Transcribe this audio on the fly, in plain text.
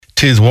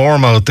'tis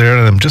warm out there,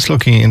 and I'm just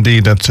looking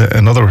indeed at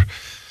another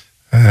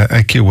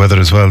AccuWeather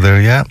as well there.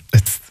 Yeah,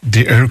 it's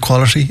the air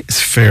quality is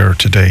fair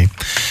today.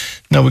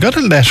 Now, we got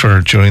a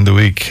letter during the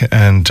week,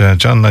 and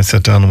John and I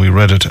sat down and we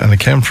read it, and it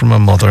came from a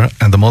mother,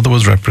 and the mother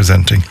was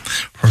representing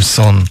her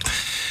son.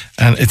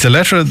 And it's a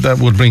letter that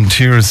would bring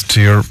tears to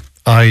your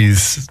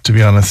eyes, to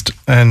be honest.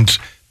 And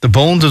the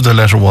bones of the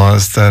letter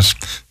was that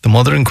the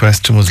mother in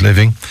question was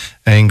living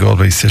in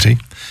Galway City,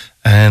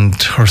 and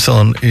her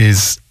son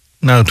is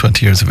now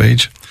 20 years of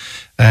age,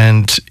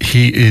 and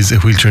he is a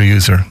wheelchair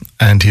user,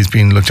 and he's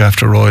been looked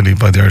after royally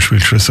by the Irish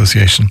Wheelchair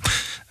Association.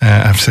 I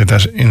have to say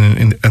that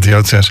at the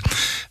outset.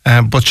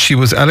 But she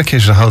was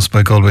allocated a house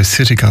by Galway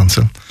City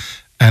Council,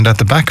 and at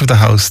the back of the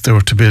house they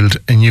were to build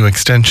a new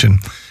extension,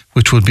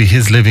 which would be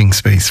his living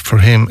space for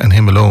him and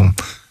him alone.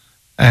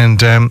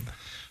 And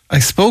I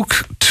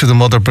spoke to the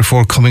mother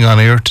before coming on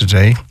air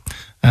today,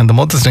 and the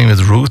mother's name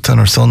is Ruth and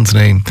her son's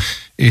name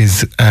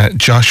is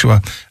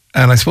Joshua.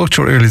 And I spoke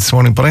to her early this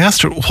morning, but I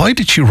asked her, why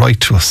did she write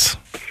to us?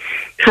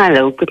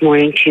 Hello, good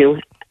morning to you.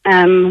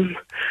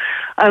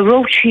 I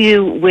wrote to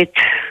you with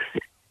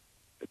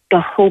the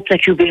hope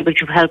that you'll be able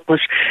to help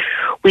us.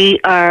 We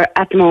are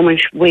at the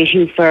moment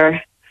waiting for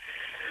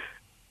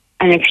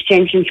an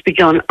extension to be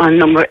done on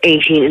number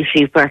 18 in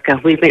Steve Burka.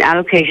 We've been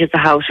allocated the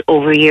house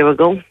over a year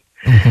ago,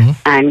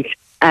 and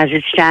as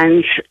it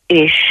stands,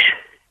 it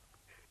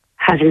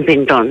hasn't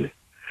been done.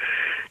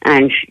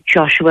 And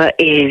Joshua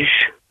is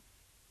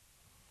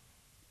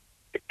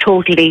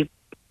totally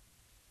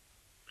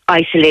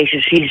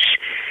isolated. He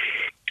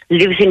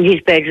lives in his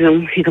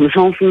bedroom. He comes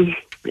home from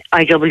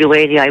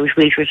IWA, the Irish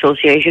Wheelchair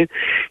Association,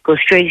 goes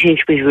straight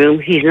into his room.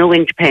 He's no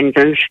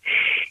independence,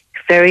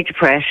 very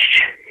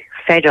depressed,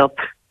 fed up,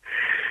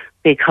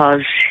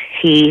 because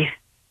he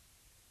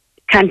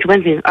can't do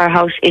anything. Our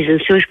house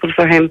isn't suitable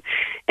for him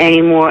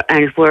anymore,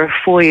 and we're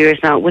 4 years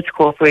now with the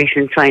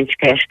corporation trying to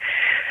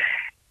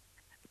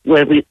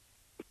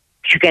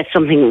get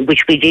something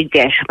which we did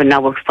get, but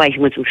now we're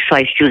fighting with them to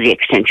try to do the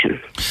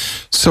extension.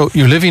 So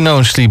you're living now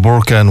in Steve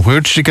Burka, and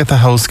where did you get the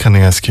house, can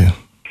I ask you?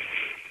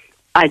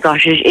 I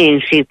got it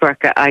in Steve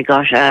Burka. I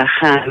got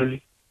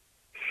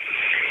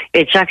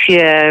it's actually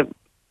a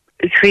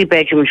 3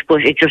 bedrooms,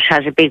 but it just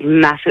has a big,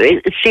 massive,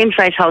 it's the same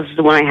size house as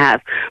the one I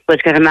have, but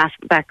it's got a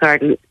massive back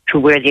garden to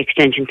where the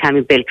extension can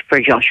be built for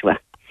Joshua.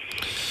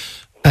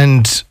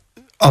 And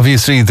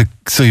obviously,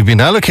 so you've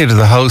been allocated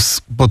the house,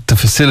 but the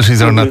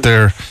facilities are not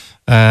there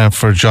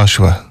for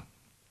Joshua.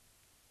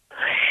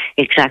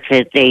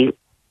 Exactly. They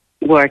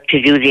were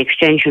to do the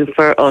extension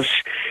for us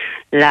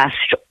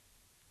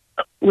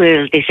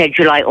they said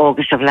July,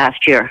 August of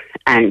last year,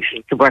 and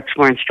the works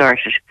weren't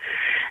started,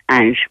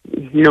 and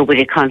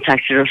nobody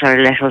contacted us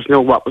or let us know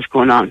what was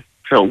going on.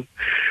 So,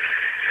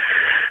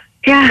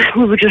 yeah,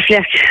 we were just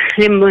left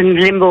in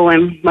limbo,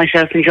 and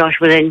myself and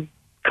Joshua then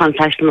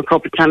contacted them a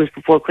couple of times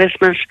before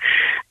Christmas,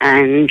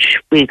 and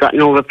we got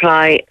no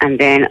reply, and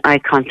then I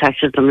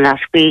contacted them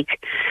last week,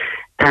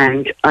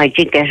 and I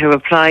did get a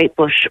reply,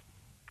 but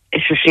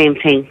it's the same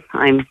thing.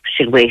 I'm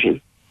still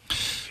waiting.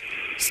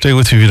 Stay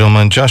with you if you don't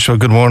mind. Joshua,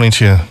 good morning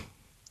to you.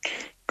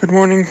 Good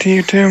morning to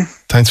you too.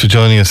 Thanks for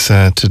joining us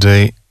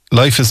today.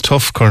 Life is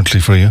tough currently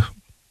for you.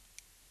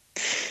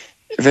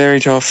 Very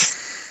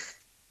tough.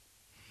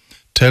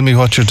 Tell me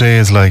what your day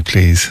is like,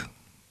 please.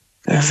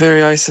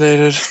 Very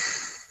isolated.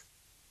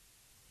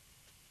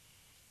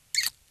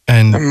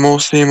 And I'm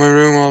mostly in my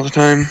room all the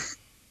time.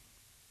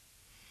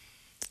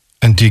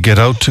 And do you get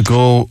out to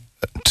go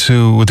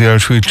to the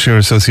Irish Wheelchair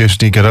Association?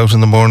 Do you get out in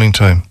the morning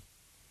time?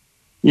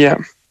 Yeah.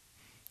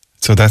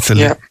 So that's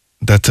a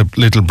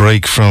little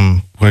break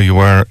from where you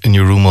are in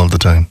your room all the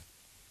time.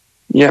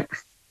 Yep.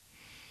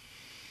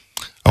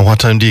 And what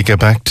time do you get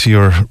back to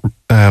your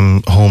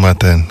home at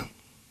then?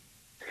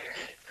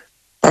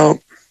 Oh,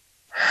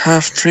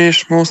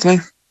 3:30 mostly.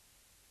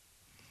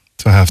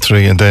 So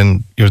 3:30, and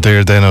then you're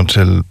there then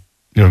until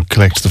you're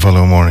collected the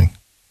following morning.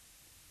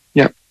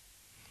 Yep.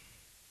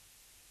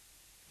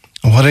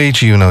 And what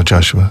age are you now,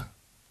 Joshua?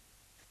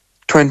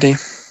 20.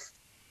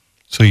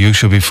 So you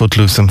should be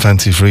footloose and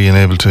fancy free and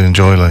able to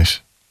enjoy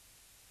life.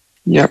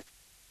 Yep.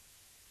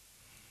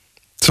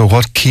 So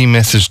what key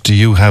message do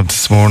you have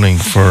this morning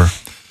for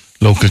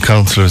local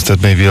councillors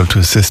that may be able to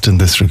assist in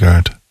this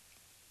regard?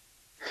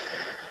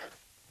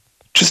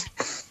 Just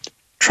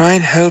try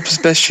and help as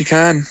best you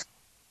can.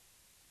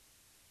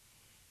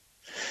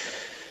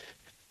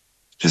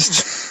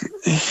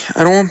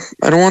 I don't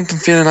want them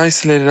feeling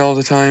isolated all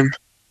the time.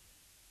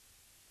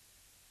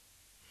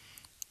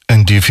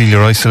 And do you feel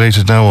you're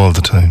isolated now all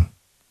the time?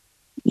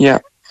 Yeah,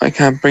 I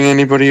can't bring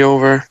anybody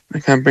over. I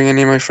can't bring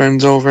any of my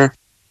friends over.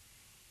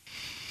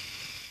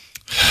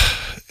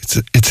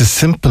 It's a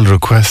simple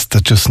request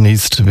that just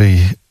needs to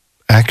be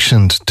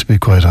actioned, to be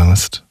quite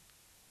honest.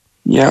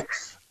 Yeah.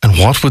 And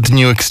what would the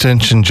new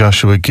extension,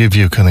 Joshua, give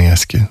you, can I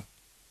ask you?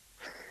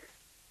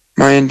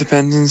 My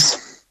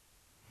independence.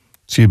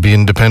 So you'd be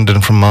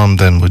independent from mom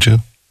then, would you?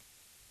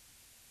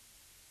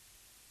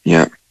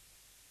 Yeah.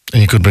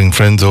 And you could bring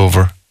friends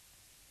over?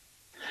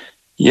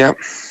 Yeah.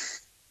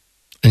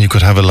 And you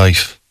could have a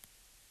life?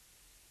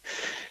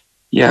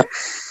 Yeah.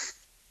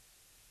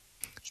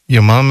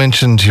 Your mom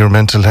mentioned your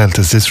mental health.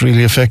 Is this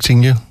really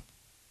affecting you?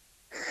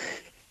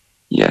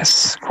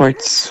 Yes,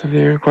 quite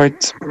severe,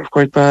 quite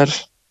bad.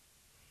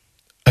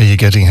 Are you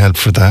getting help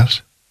for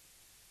that?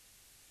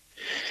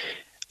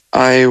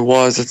 I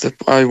was,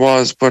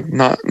 but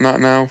not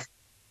now.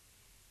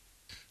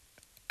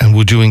 And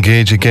would you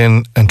engage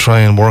again and try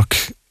and work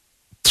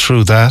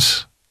through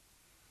that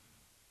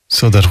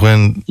so that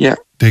when Yeah.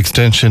 the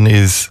extension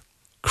is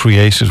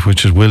created,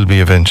 which it will be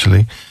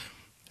eventually,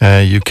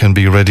 you can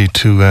be ready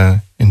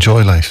to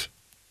enjoy life?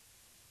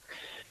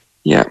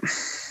 Yeah.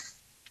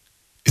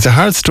 It's a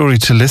hard story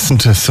to listen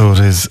to, so it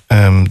is,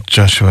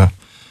 Joshua.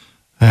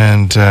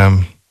 And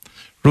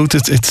Ruth,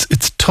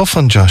 it's tough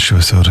on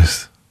Joshua, so it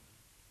is.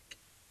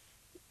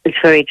 It's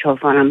very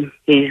tough on him.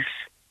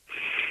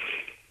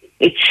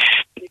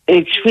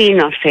 It's really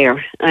not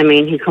fair. I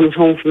mean, he comes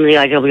home from the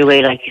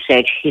IWA, like you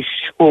said. He's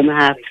home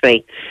at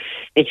 3:30.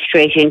 It's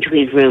straight into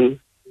his room.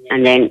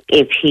 And then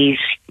if he's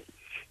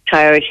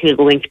tired, he'll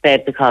go into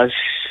bed because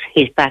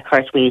his back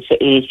hurts when he's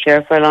sitting in his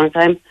chair for a long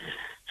time.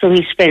 So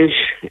he spends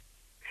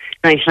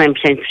 99%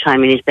 of the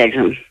time in his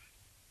bedroom.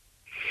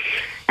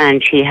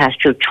 And he has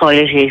to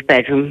toilet in his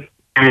bedroom.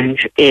 And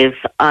if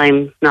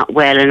I'm not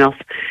well enough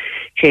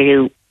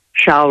to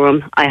shower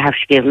him, I have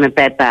to give him a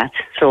bed bath.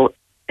 So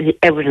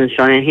everything's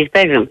done in his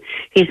bedroom.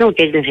 He's no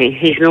dignity.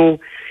 He's no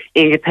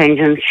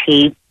independence.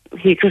 He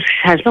just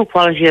has no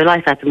quality of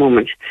life at the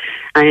moment.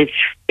 And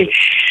it's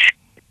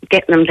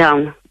getting him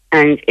down.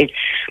 And it's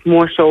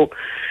more so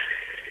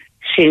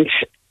since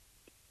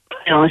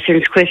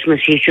Christmas,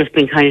 he's just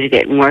been kind of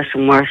getting worse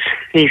and worse.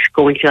 He's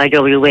going to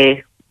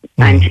IWA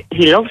and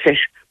he loves it,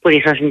 but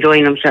he's not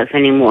enjoying himself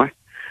anymore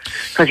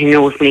because he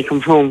knows when he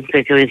comes home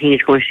that the only thing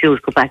he's going to do is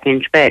go back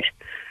into bed.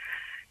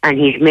 And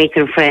he's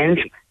making friends.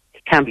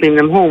 He can't bring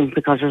them home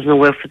because there's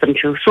nowhere for them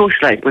to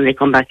socialise when they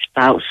come back to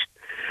the house.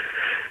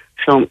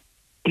 So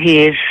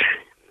he is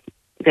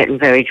getting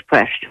very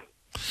depressed.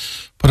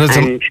 But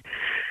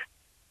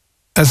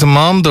as a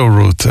mom, though,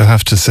 Ruth, I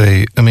have to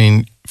say, I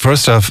mean,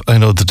 first off, I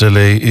know the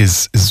delay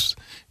is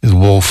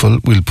woeful.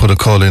 We'll put a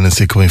call in and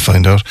see can we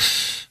find out.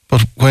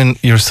 But when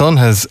your son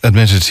has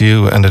admitted to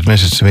you and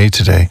admitted to me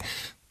today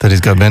that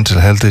he's got mental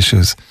health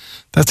issues,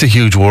 that's a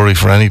huge worry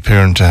for any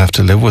parent to have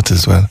to live with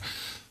as well.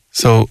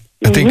 So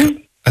I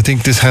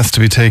think this has to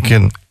be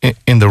taken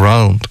in the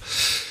round.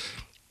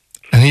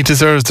 And he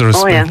deserves the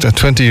respect. At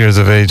 20 years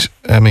of age,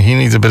 I mean, he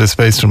needs a bit of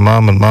space from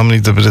mom, and mom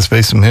needs a bit of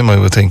space from him, I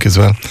would think, as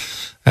well.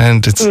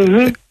 And it's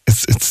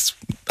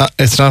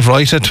not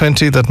right at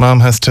 20 that mom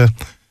has to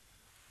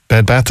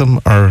bed bath him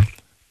or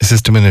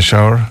assist him in a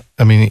shower.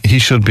 I mean, he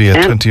should be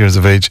at 20 years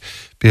of age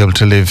be able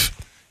to live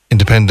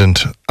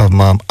independent of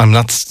mom. I'm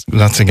not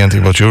saying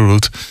anything about your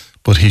Ruth,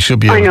 but he should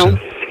be able to.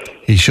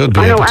 He should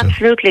be able to.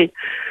 Absolutely.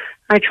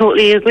 I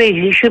totally agree.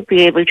 He should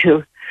be able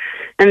to.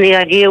 And the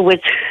idea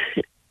with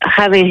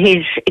having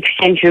his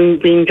extension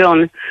being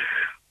done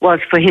was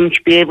for him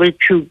to be able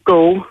to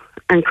go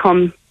and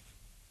come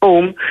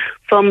home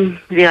from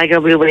the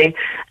IWA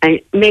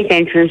and make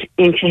entrance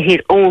into his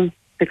own,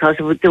 because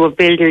they were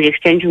building the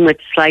extension with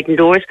sliding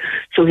doors,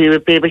 so he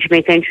would be able to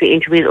make entry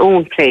into his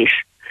own place.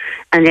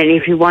 And then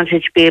if he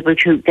wanted to be able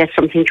to get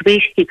something to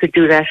eat, he could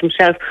do that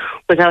himself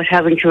without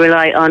having to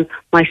rely on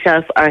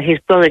myself or his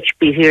brother to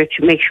be here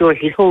to make sure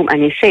he's home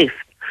and he's safe.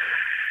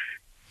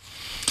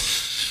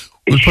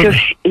 It's just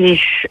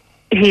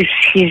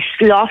he's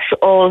lost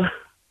all.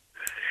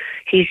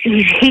 He's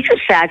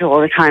just sad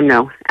all the time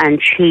now,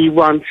 and he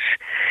wanted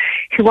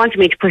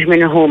me to put him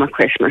in a home at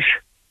Christmas.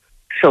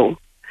 So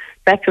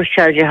that just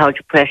tells you how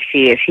depressed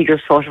he is. He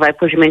just thought if I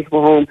put him into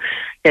a home,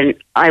 then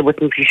I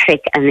wouldn't be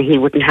sick and he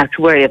wouldn't have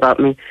to worry about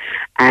me.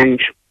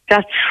 And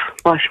that's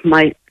what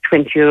my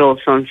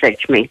 20-year-old son said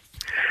to me.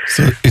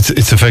 So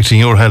it's affecting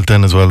your health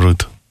then as well,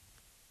 Ruth?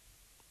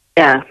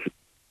 Yeah.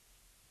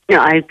 No,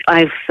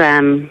 I've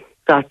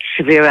got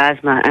severe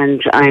asthma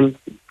and I'm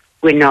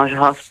in and out of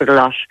hospital a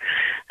lot.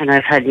 And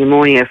I've had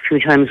pneumonia a few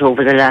times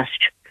over the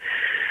last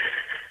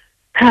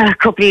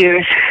couple of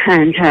years.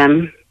 And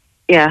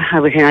I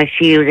was in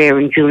ICU there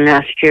in June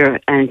last year,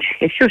 and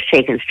it's just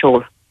taken its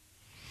toll.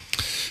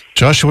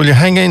 Joshua, will you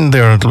hang in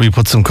there until we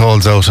put some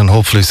calls out, and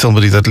hopefully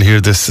somebody that'll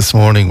hear this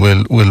morning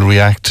will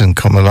react and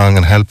come along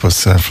and help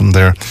us from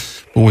there.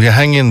 But will you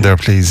hang in there,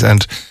 please?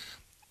 And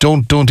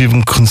don't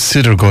even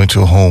consider going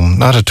to a home,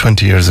 not at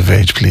 20 years of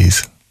age,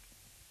 please.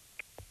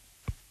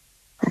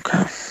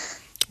 Okay.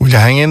 Will you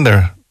hang in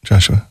there,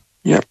 Joshua?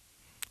 Yep.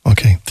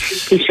 Okay.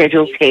 He said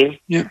okay.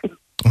 Yeah.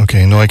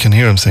 Okay, no, I can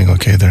hear him saying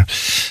okay there.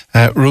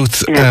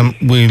 Ruth,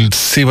 we'll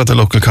see what the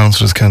local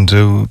councillors can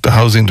do, the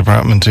housing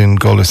department in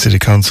Galway City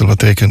Council, what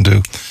they can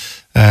do.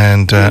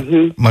 And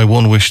my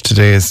one wish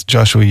today is,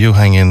 Joshua, you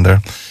hang in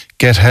there.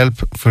 Get help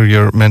for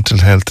your mental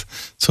health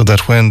so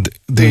that when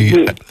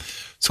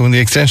when the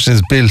extension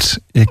is built,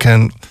 you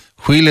can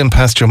wheel in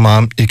past your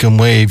mom, you can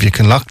wave, you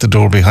can lock the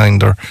door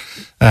behind her,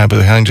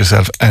 behind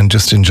yourself, and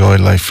just enjoy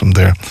life from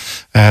there.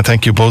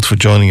 Thank you both for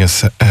joining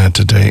us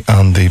today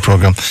on the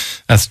programme.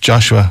 That's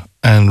Joshua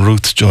and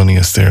Ruth joining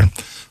us there.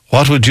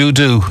 What would you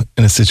do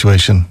in a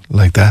situation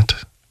like that?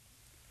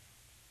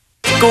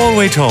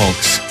 Galway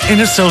Talks, in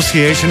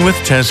association with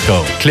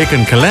Tesco. Click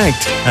and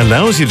Collect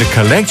allows you to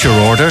collect your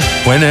order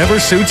whenever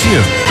suits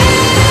you.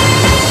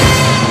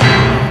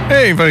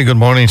 Hey, very good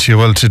morning to you.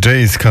 Well,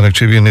 today's Connacht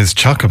Tribune is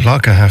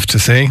chock-a-block, I have to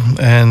say.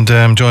 And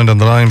I'm joined on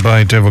the line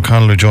by Dave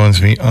O'Connell, who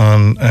joins me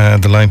on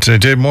the line today.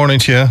 Dave, morning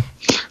to you.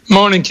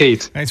 Morning,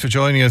 Keith. Thanks for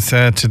joining us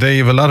today.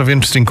 You have a lot of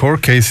interesting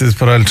court cases,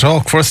 but I'll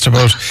talk first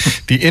about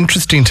the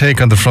interesting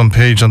take on the front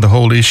page on the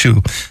whole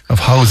issue of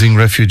housing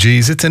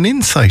refugees. It's an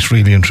insight,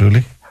 really and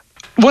truly.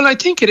 Well, I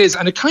think it is,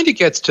 and it kind of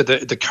gets to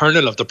the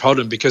kernel of the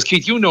problem, because,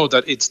 Keith, you know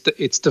that it's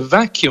the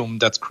vacuum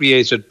that's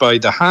created by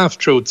the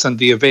half-truths and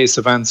the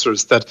evasive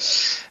answers that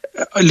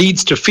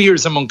leads to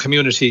fears among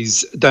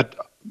communities that,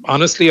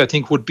 honestly, I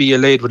think would be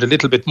allayed with a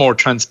little bit more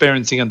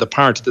transparency on the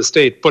part of the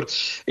state. But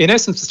in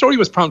essence, the story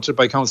was prompted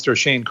by Councillor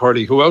Shane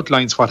Curley, who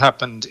outlines what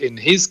happened in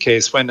his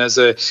case when, as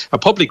a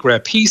public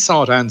rep, he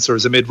sought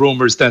answers amid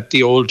rumours that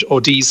the old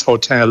O'Dee's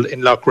Hotel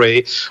in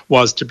Loughrea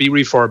was to be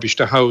refurbished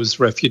to house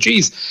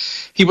refugees.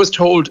 He was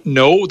told,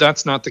 no,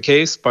 that's not the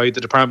case, by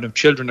the Department of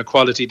Children,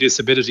 Equality,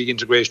 Disability,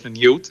 Integration and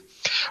Youth,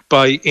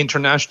 by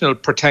International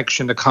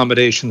Protection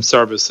Accommodation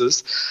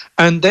Services,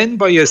 and then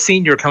by a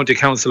senior county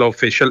council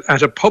official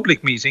at a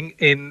public meeting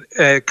in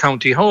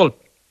County Hall.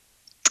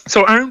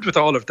 So armed with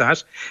all of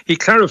that, he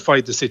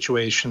clarified the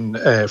situation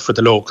for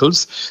the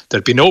locals.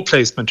 There'd be no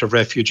placement of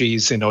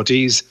refugees in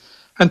O'Dee's.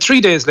 And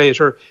 3 days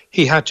later,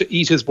 he had to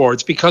eat his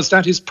words, because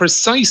that is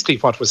precisely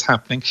what was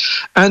happening.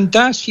 And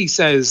that, he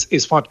says,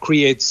 is what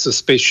creates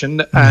suspicion.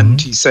 Mm-hmm.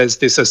 And he says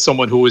this as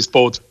someone who is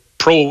both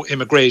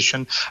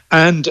pro-immigration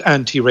and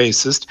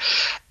anti-racist.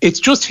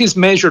 It's just his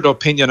measured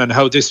opinion on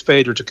how this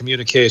failure to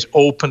communicate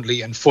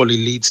openly and fully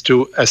leads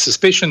to a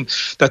suspicion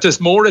that there's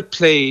more at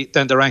play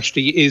than there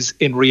actually is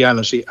in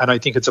reality. And I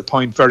think it's a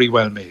point very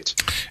well made.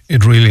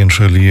 It really and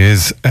truly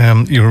is.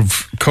 Your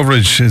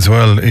coverage as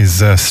well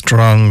is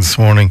strong this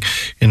morning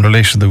in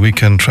relation to the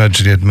weekend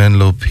tragedy at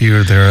Menlo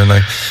Pier there. And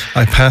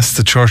I passed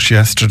the church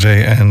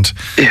yesterday and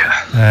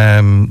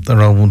around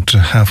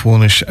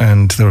 1:30,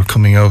 and they were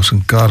coming out,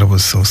 and God, it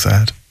was so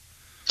sad.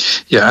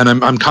 Yeah, and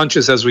I'm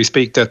conscious as we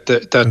speak that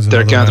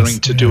they're gathering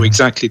to do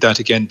exactly that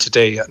again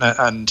today,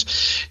 and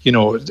you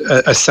know,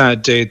 a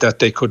sad day that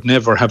they could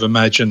never have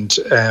imagined.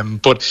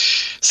 But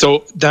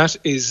so that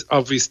is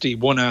obviously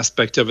one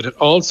aspect of it. It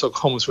also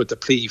comes with the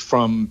plea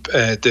from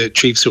the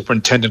Chief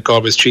Superintendent,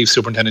 Galway's Chief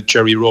Superintendent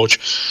Jerry Roach,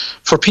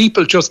 for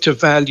people just to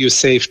value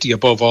safety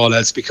above all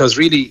else, because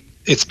really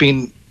it's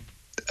been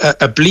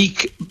a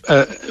bleak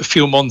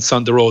few months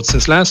on the road.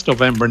 Since last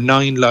November,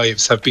 9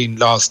 lives have been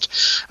lost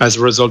as a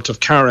result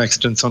of car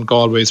accidents on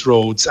Galway's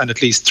roads, and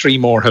at least 3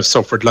 more have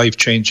suffered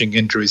life-changing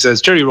injuries.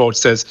 As Jerry Roach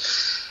says,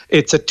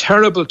 it's a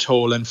terrible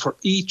toll, and for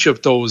each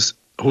of those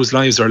whose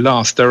lives are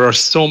lost, there are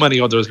so many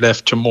others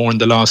left to mourn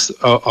the loss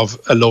of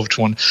a loved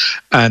one.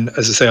 And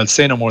as I say, I'll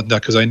say no more than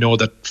that, because I know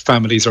that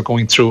families are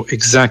going through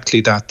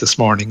exactly that this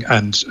morning,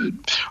 and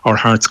our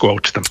hearts go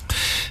out to them.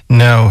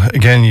 Now,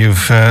 again,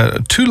 you've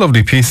 2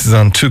 lovely pieces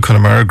on 2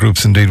 Connemara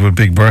groups, indeed, with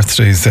big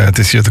birthdays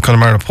this year, the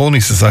Connemara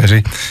Pony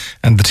Society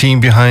and the team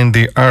behind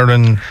the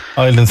Aran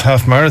Islands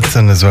Half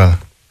Marathon as well.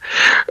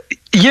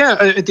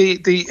 Yeah,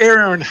 the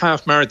Aran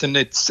Half Marathon,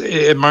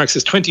 it marks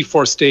its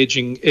 24th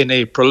staging in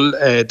April.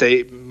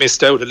 They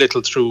missed out a little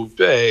through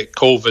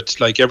COVID,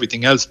 like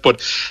everything else.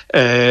 But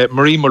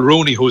Marie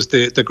Mulrooney, who's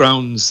the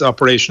grounds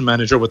operation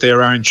manager with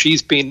Aran,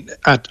 she's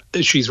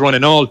run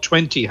in all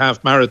 20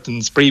 half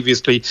marathons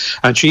previously,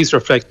 and she's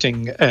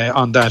reflecting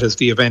on that as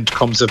the event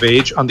comes of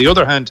age. On the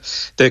other hand,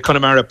 the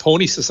Connemara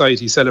Pony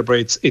Society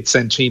celebrates its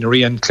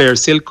centenary, and Claire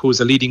Silk,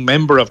 who's a leading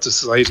member of the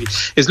society,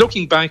 is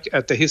looking back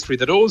at the history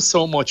that owes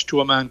so much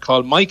to a man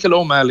called Michael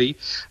O'Malley.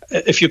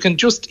 If you can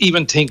just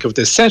even think of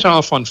this, set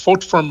off on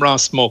foot from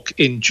Rossmuck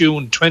in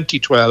June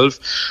 2012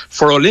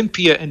 for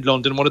Olympia in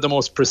London, one of the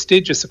most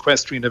prestigious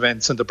equestrian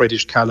events in the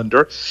British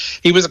calendar.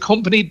 He was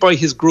accompanied by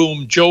his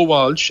groom Joe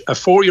Walsh, a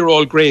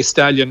 4-year-old grey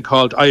stallion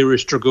called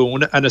Irish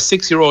Dragoon, and a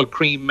 6-year-old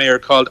cream mare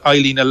called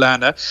Eileen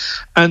Alana.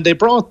 And they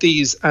brought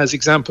these as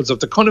examples of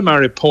the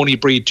Connemara pony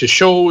breed to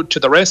show to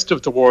the rest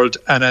of the world.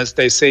 And as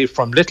they say,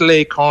 from little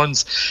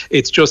acorns,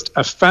 it's just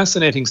a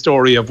fascinating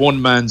story of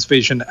one man's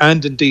vision,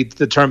 and indeed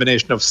the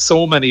determination of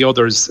so many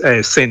others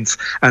since,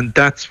 and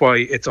that's why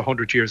it's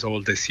 100 years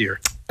old this year.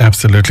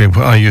 Absolutely.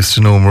 I used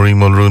to know Marie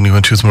Mulrooney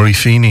when she was Marie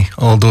Feeney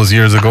all those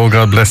years ago,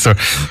 God bless her.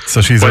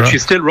 So she's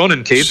still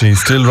running, Keith.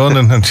 She's still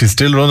running, and she's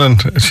still running.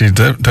 She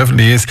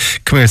definitely is.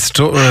 Come here,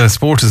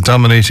 sport is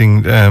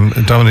dominated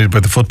by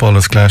the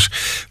footballers' clash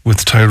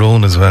with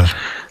Tyrone as well.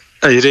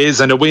 It is,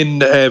 and a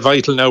win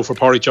vital now for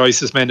Porrick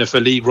Joyce's men if a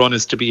league run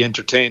is to be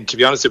entertained. To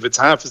be honest, if it's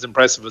half as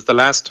impressive as the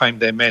last time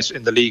they met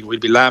in the league, we'll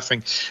be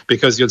laughing,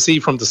 because you'll see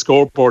from the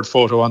scoreboard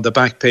photo on the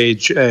back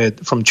page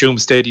from Tuam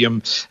Stadium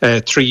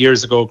 3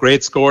 years ago,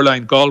 great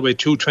scoreline, Galway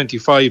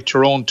 225,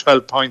 Tyrone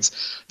 12 points.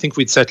 I think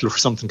we'd settle for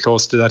something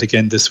close to that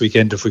again this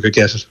weekend if we could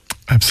get it.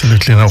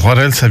 Absolutely. Now, what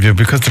else have you?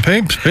 Because the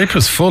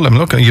paper's full. I'm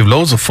looking. You have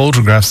loads of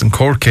photographs and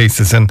court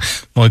cases, and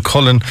Mike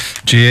Cullen,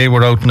 GA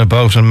were out and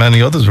about, and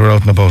many others were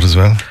out and about as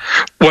well.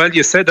 Well,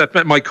 you said that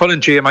Mike Cullen,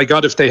 GA, my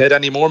God, if they had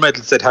any more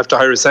medals, they'd have to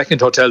hire a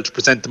second hotel to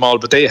present them all.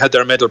 But they had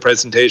their medal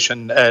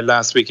presentation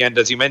last weekend,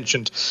 as you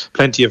mentioned.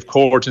 Plenty of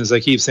court, and as I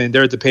keep saying,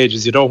 they're the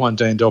pages you don't want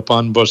to end up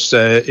on. But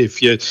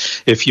if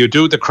you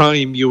do the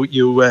crime,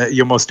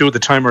 you must do the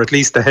time, or at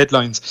least the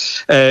headlines.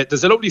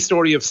 There's a lovely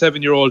story of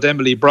 7-year-old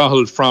Emily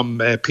Brahel from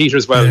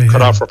Peterswell,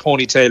 cut off her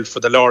ponytail for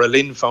the Laura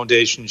Lynn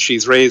Foundation.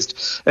 She's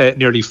raised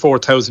nearly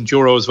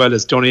 €4,000 as well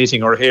as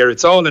donating her hair.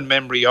 It's all in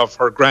memory of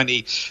her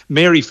granny,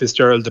 Mary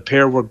Fitzgerald. The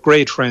pair were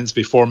great friends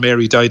before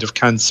Mary died of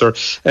cancer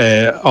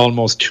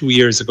almost 2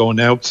 years ago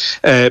now.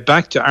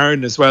 Back to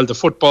Ireland as well. The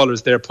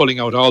footballers, they're pulling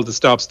out all the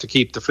stops to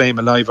keep the flame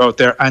alive out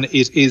there, and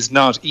it is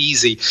not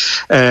easy.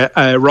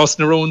 Ross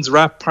Naroon's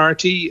rap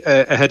party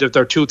ahead of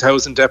their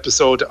 2000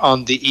 episode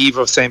on the eve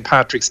of St.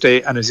 Patrick's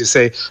Day, and as you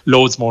say,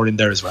 loads more in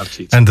there as well,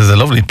 Keith. And there's a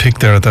lovely pic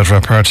there at that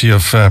rap party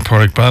of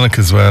Pádraig Bannach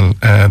as well.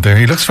 There,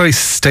 he looks very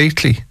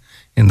stately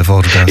in the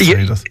photographs.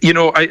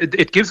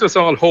 It gives us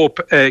all hope,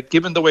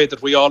 given the way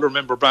that we all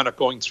remember Branagh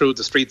going through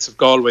the streets of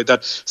Galway,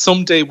 that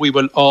someday we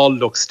will all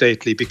look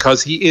stately,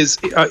 because he is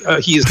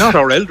not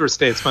our elder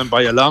statesman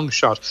by a long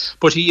shot,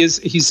 but he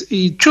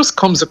just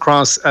comes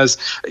across as,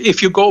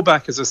 if you go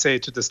back, as I say,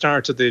 to the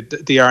start of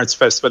the Arts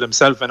Festival,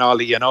 himself and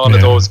Ollie and all of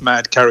those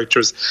mad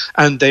characters,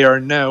 and they are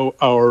now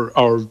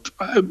our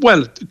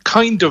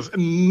kind of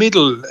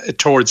middle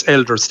towards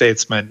elder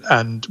statesmen,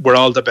 and we're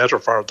all the better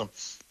for them.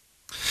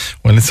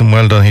 Well, listen,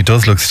 well done. He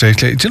does look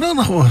stately. Do you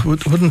know,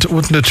 wouldn't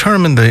a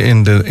term in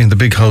the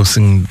big house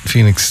in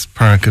Phoenix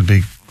Park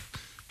wouldn't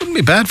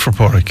be bad for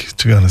Pádraig,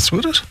 to be honest,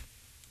 would it?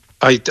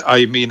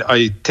 I mean,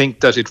 I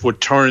think that it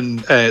would turn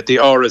the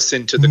Áras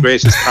into the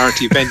greatest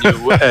party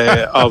venue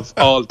of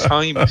all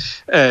time.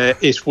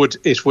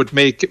 It would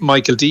make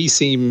Michael D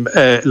seem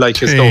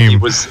like as though he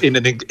was in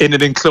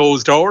an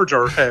enclosed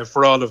order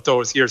for all of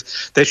those years.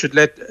 They should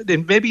let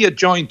maybe a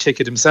joint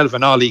ticket, himself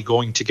and Ollie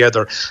going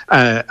together,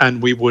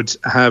 and we would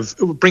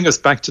bring us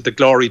back to the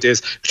glory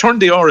days. Turn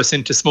the Áras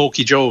into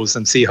Smokey Joe's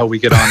and see how we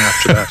get on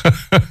after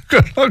that.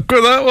 Good luck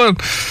with that one.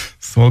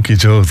 Smokey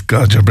Joe's,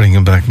 God, you're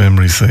bringing back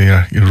memories. So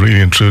you really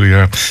and truly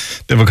are.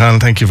 Dave O'Connell,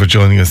 thank you for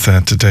joining us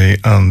today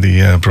on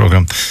the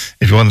programme.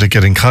 If you want to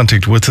get in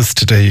contact with us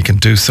today, you can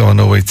do so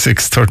on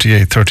 086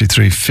 38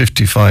 33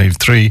 55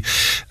 3.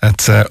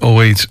 That's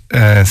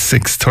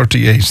 086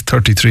 38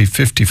 33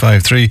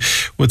 55 3.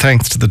 With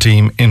thanks to the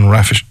team in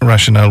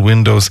Rationale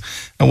Windows,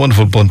 a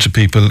wonderful bunch of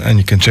people, and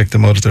you can check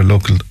them out at their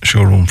local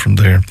showroom from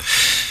there.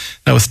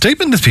 Now, a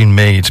statement has been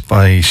made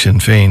by Sinn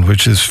Féin,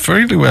 which is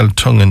fairly well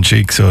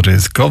tongue-in-cheek, so it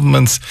is.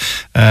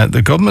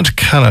 The government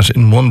cannot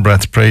in one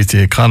breath praise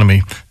the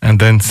economy and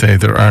then say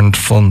there aren't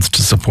funds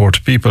to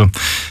support people.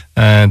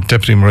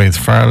 Deputy Mairead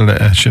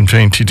Farrell, Sinn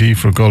Féin TD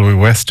for Galway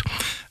West,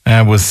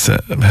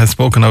 has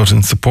spoken out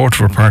in support of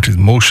her party's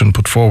motion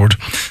put forward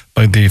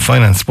by the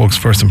finance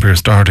spokesperson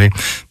Pearse Doherty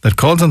that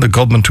calls on the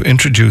government to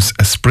introduce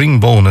a spring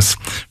bonus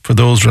for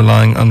those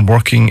relying on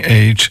working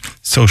age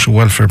social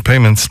welfare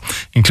payments,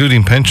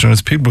 including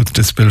pensioners, people with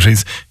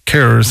disabilities,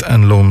 carers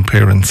and lone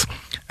parents.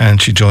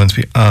 And she joins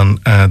me on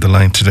the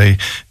line today.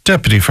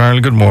 Deputy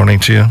Farrell, good morning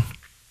to you.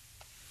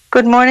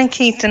 Good morning,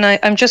 Keith. And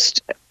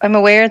I'm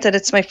aware that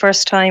it's my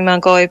first time on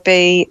Galway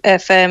Bay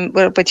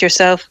FM with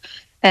yourself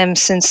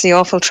since the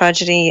awful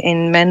tragedy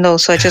in Menlo.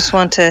 So I just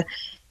want to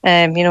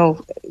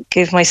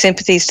give my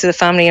sympathies to the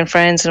family and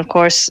friends. And of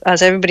course,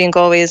 as everybody in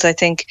Galway is, I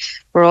think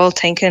we're all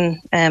thinking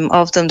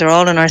of them. They're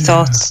all in our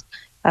thoughts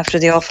after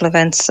the awful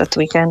events at the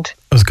weekend.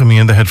 I was coming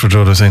in the Headford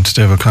Road, I was saying to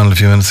Dave O'Connell a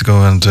few minutes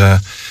ago, and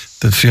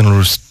the funeral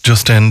was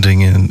just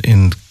ending in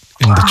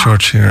the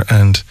church here,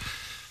 and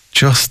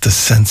just the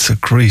sense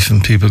of grief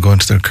and people going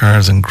to their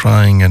cars and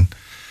crying, and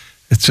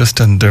it's just,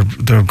 and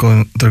they're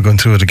going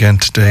through it again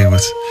today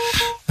with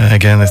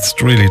again, it's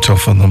really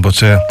tough on them,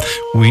 but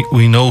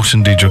we note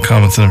indeed your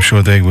comments, and I'm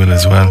sure they will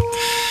as well.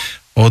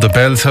 Oh, the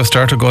bells have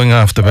started going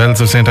off. The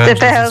bells of St. Andrews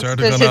have started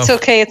going off. It's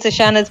okay. It's a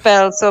Shannon's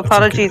bell, so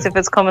apologies if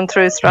it's coming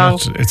through strong.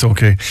 It's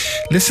okay.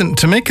 Listen,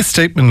 to make a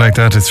statement like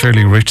that is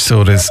fairly rich.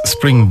 So it is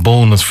spring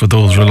bonus for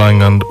those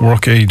relying on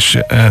work age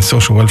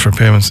social welfare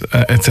payments,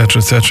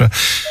 etc., etc.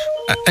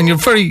 And you're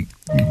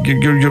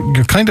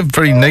kind of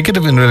very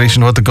negative in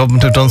relation to what the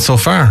government have done so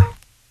far.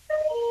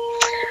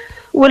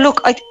 Well,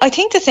 look, I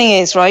think the thing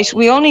is, right,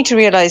 we all need to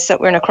realise that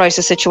we're in a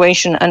crisis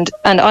situation, and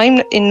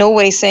I'm in no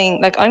way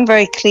saying, like, I'm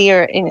very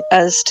clear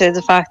as to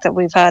the fact that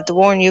we've had the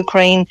war in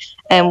Ukraine,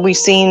 and we've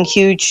seen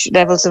huge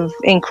levels of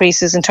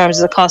increases in terms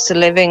of the cost of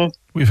living.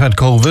 We've had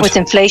COVID. With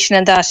inflation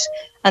and that.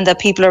 and that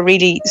people are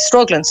really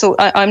struggling. So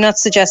I'm not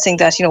suggesting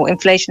that, you know,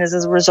 inflation is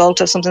as a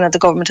result of something that the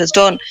government has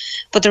done.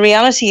 But the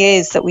reality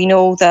is that we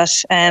know that,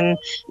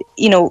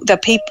 you know,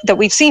 that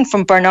we've seen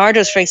from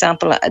Barnardo's, for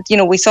example, you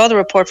know, we saw the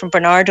report from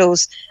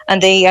Barnardo's,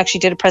 and they actually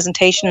did a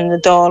presentation in the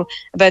Dáil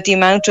about the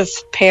amount of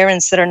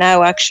parents that are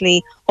now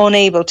actually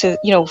unable to,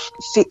 you know,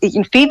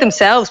 feed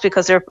themselves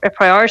because they're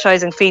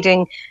prioritising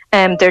feeding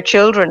their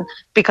children,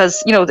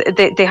 because, you know,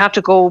 they have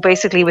to go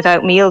basically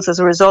without meals as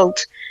a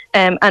result.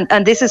 And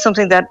this is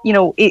something that, you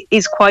know,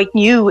 is quite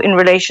new in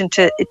relation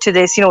to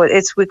this. You know,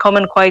 it's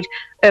becoming quite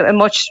a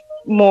much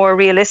more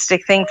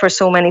realistic thing for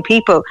so many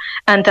people,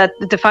 and that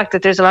the fact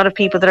that there's a lot of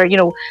people that are, you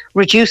know,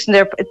 reducing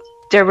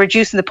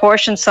the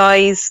portion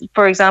size,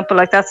 for example,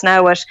 like that's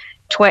now at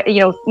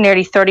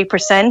nearly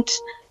 30%.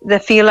 They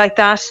feel like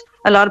that.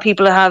 A lot of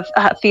people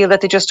feel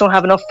that they just don't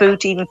have enough food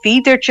to even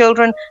feed their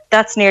children.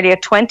 That's nearly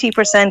at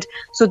 20%.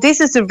 So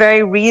this is a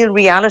very real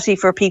reality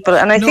for people.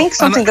 And I think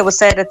something that was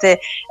said at the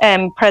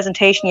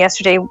presentation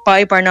yesterday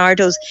by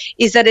Barnardo's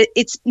is that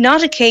it's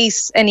not a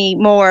case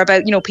anymore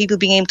about, you know, people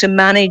being able to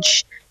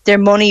manage their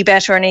money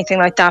better or anything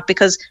like that,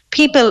 because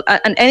people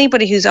and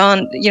anybody who's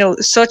on, you know,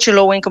 such a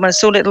low income and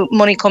so little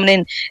money coming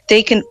in,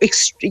 they can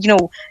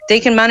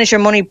manage their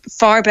money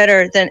far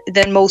better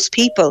than most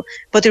people.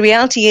 But the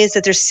reality is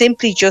that they're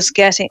simply just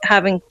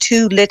having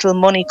too little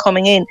money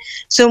coming in.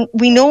 So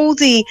we know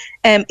the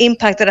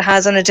impact that it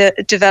has on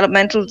a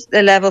developmental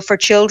level for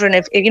children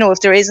if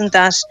there isn't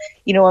that,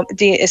 you know,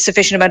 the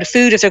sufficient amount of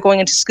food, if they're going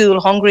into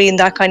school hungry and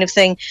that kind of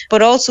thing.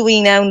 But also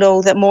we now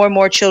know that more and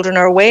more children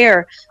are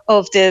aware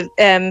of the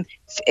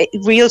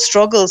real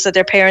struggles that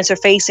their parents are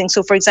facing.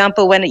 So, for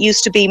example, when it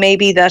used to be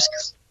maybe that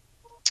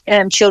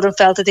children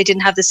felt that they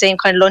didn't have the same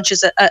kind of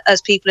lunches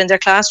as people in their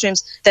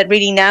classrooms, that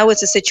really now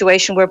it's a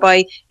situation whereby,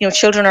 you know,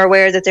 children are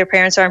aware that their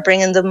parents aren't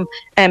bringing them,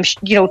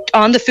 you know,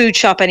 on the food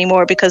shop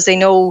anymore, because they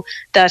know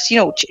that, you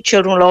know,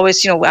 children will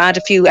always, you know, add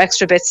a few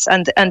extra bits,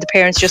 and the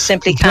parents just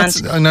simply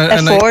can't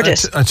afford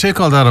it. I take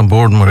all that on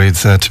board,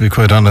 Mairead, to be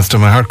quite honest,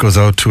 and my heart goes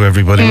out to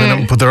everybody.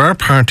 But there are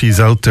parties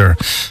out there.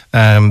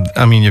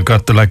 I mean, you've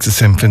got the likes of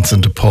St.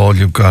 Vincent de Paul,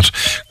 you've got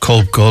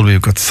Culp Galway,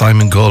 you've got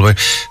Simon Galway.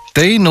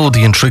 They know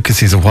the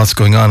intricacies of what's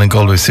going on in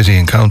Galway City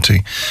and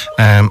County.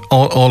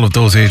 All of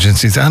those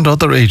agencies and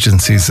other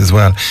agencies as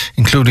well,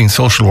 including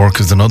social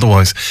workers and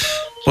otherwise.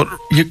 But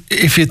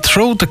if you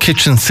throw the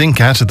kitchen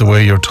sink at it the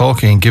way you're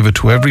talking and give it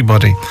to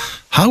everybody,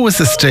 how as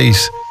a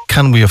state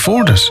can we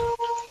afford it?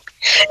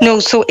 No,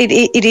 so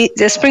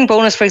the spring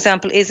bonus, for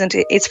example,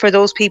 it's for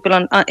those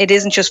people it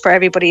isn't just for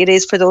everybody. It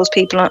is for those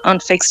people on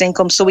fixed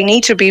income. So we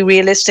need to be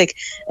realistic.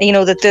 You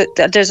know,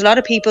 that there's a lot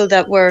of people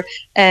that were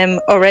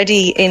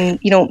already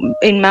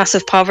in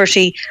massive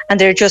poverty, and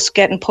they're just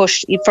getting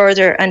pushed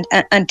further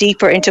and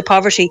deeper into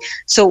poverty.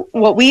 So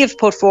what we have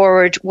put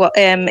forward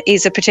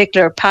is a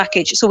particular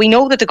package. So we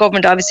know that the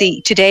government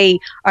obviously today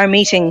are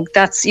meeting.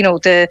 That's, you know,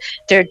 they're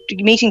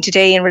meeting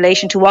today in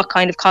relation to what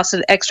kind of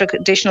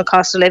additional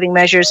cost of living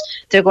measures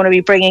they're going to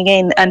be bringing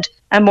in, and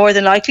more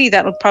than likely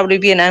that will probably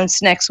be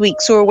announced next week.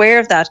 So we're aware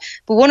of that.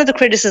 But one of the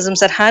criticisms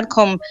that had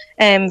come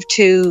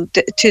to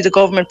the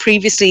government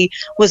previously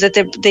was that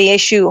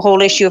the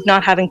whole issue of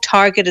not having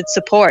targeted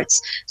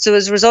supports. So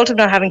as a result of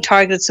not having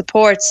targeted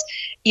supports,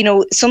 you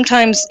know,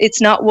 sometimes it's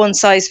not one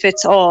size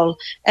fits all,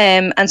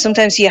 and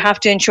sometimes you have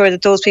to ensure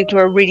that those people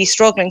who are really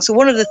struggling. So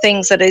one of the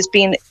things that is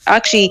being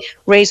actually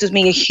raised with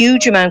me a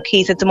huge amount,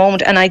 Keith, at the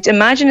moment, and I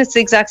imagine it's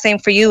the exact same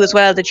for you as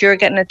well, that you're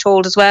getting it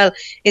told as well,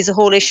 is the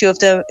whole issue of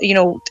the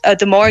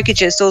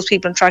mortgages, those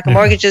people in tracker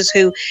mortgages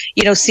who,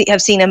 you know,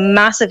 have seen a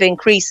massive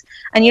increase.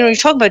 And, you know, you're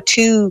talking about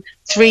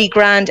 2-3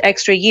 grand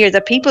extra a year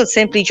that people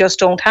simply just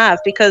don't have,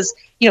 because,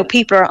 you know,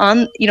 people are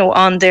on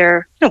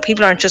their, you know,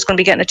 people aren't just going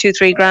to be getting a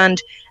 2-3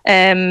 grand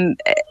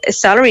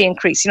salary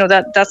increase. You know,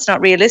 that's not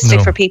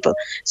realistic for people.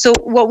 So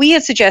what we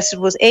had suggested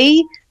was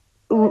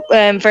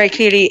very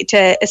clearly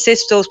to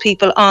assist those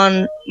people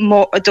on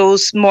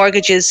those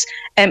mortgages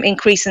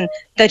increasing,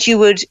 that you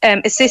would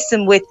assist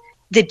them with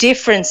the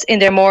difference in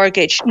their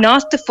mortgage,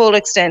 not the full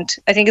extent.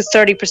 I think it's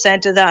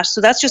 30% of that.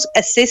 So that's just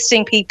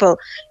assisting people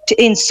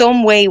in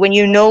some way when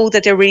you know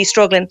that they're really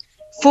struggling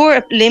for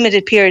a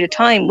limited period of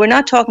time. We're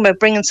not talking about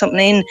bringing something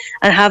in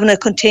and having a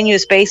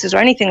continuous basis or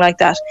anything like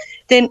that.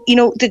 Then, you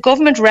know, the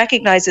government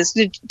recognises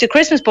the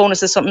Christmas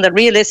bonus is something that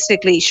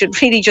realistically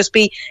should really just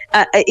be,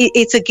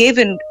 it's a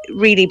given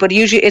really, but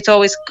usually it's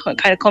always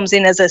kind of comes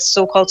in as a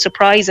so-called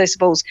surprise, I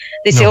suppose.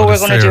 They say, we're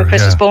going to do a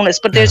Christmas bonus,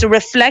 but there's a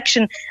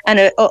reflection and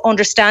a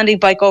understanding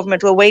by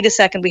government, well, wait a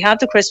second, we have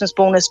the Christmas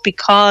bonus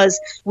because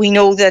we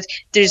know that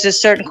there's a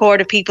certain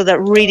cohort of people that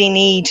really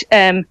need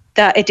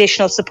that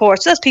additional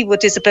support. So that's people with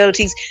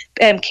disabilities,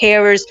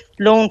 carers,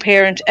 lone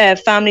parent,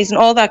 families, and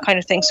all that kind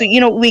of thing. So, you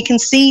know, we can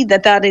see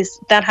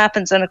that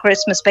happens on a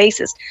Christmas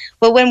basis.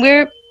 But when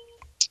we're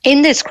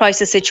in this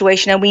crisis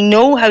situation and we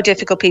know how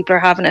difficult people are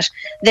having it,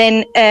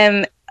 then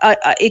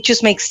it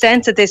just makes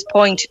sense at this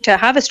point to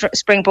have a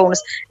spring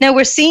bonus. Now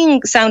we're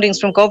seeing soundings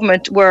from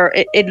government where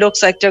it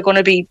looks like they're going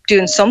to be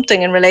doing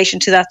something in relation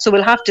to that. So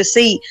we'll have to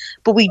see.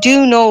 But we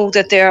do know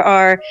that there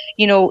are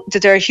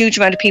a huge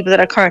amount of people that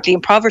are currently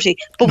in poverty.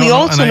 But we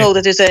also know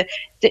that there's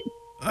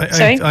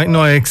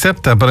I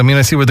accept that, but I mean,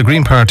 I see with the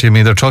Green Party, I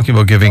mean, they're talking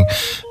about giving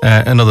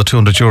another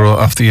 €200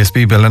 off the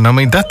ESB bill, and I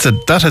mean that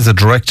has a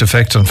direct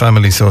effect on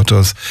families, so it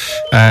does,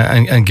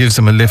 and gives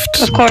them a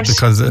lift, of course,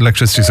 because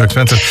electricity is so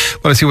expensive.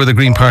 But I see with the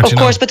Green Party, of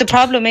course, but the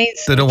problem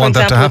is they don't want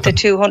that to happen. With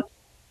the 200.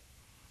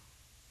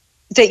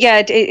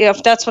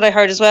 That's what I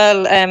heard as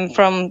well,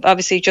 from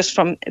obviously just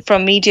from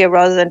media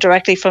rather than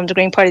directly from the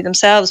Green Party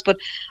themselves. But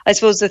I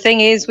suppose the thing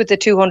is with the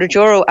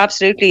 €200,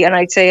 absolutely, and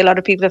I'd say a lot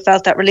of people have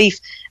felt that relief.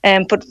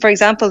 But for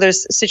example,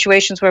 there's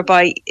situations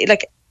whereby,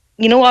 like,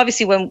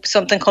 obviously when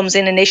something comes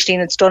in initially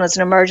and it's done as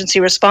an emergency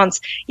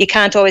response, you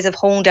can't always have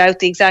honed out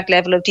the exact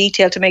level of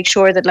detail to make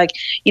sure that,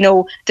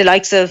 the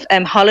likes of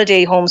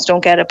holiday homes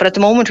don't get it. But at the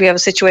moment we have a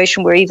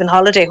situation where even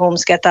holiday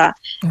homes get that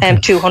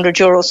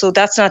 €200. So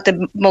that's not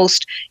the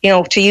most,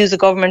 to use a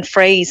government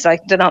phrase,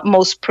 like the not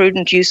most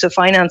prudent use of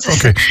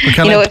finances. Okay.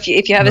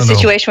 If you have a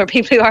situation where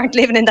people who aren't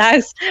living in the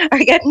house are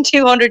getting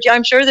 200,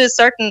 I'm sure there's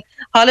certain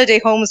holiday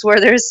homes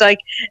where there's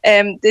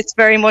it's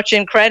very much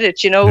in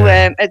credit,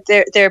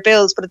 their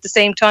bills. But at the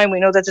same time, we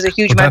know that there's a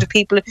huge amount of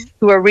people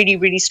who are really,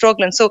 really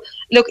struggling. So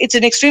look, it's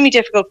an extremely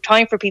difficult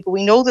time for people.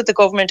 We know that the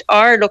government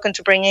are looking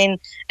to bring in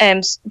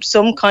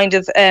some kind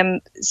of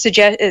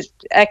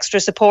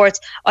extra supports.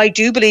 I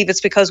do believe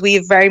it's because we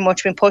have very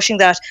much been pushing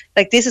that.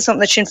 Like, this is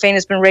something that Sinn Féin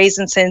has been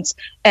raising since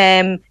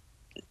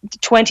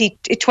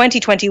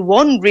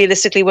 2021,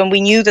 realistically, when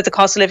we knew that the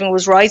cost of living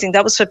was rising.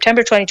 That was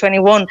September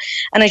 2021,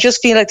 and I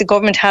just feel like the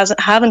government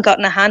haven't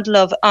gotten a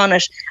handle on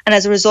it, and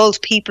as a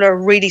result people are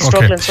really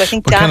struggling. So I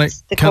think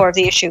that's the core of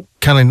the issue.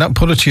 Can I not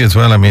put it to you as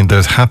well? I mean,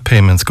 there's HAP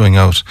payments going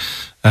out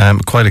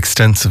quite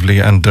extensively,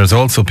 and there's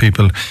also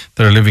people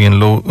that are living in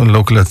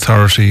local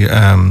authority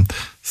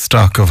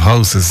stock of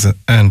houses,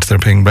 and they're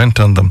paying rent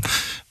on them.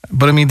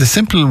 But I mean, the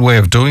simple way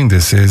of doing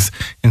this is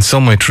in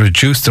some way to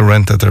reduce the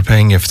rent that they're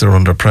paying if they're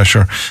under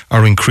pressure,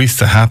 or increase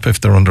the HAP if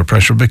they're under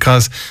pressure,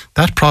 because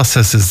that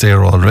process is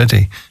there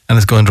already and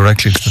is going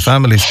directly to the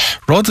families,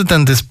 rather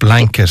than this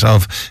blanket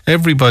of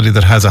everybody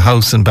that has a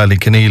house in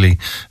Ballyconneely,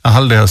 a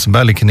holiday house in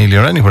Ballyconneely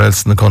or anywhere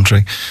else in the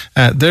country.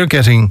 They're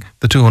getting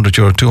the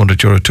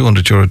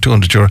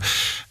 €200,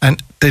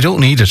 and they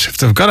don't need it. If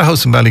they've got a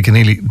house in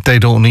Ballyconneely, they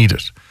don't need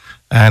it.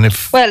 And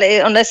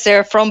unless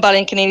they're from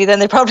Ballyconneely, then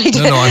they probably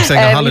do. No, I'm saying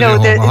a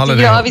holiday home.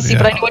 Obviously,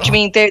 but I know what you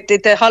mean.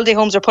 The holiday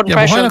homes are putting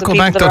pressure on the people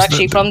that are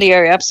actually from the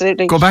area.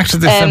 Absolutely. Go back to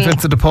the St.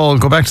 Vincent de Paul,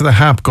 go back to the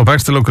HAP, go back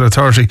to the local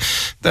authority.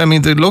 I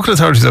mean, the local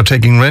authorities are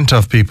taking rent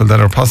off people that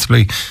are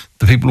possibly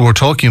the people we're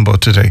talking about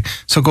today.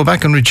 So go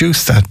back and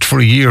reduce that for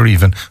a year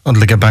even, until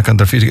they get back on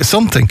their feet.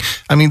 Something.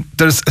 I mean,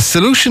 there's a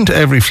solution to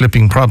every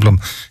flipping problem.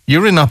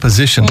 You're in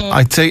opposition.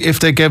 I'd say if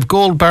they gave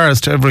gold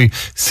bars to every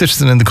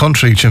citizen in the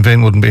country, Sinn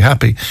Féin wouldn't be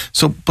happy.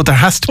 So, but there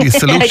has to be a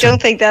solution. I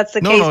don't think that's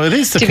the case. No, it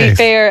is the case. To be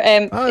fair,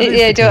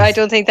 I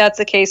don't think that's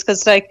the case,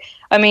 because I'll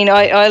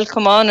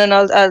come on and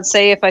I'll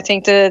say if I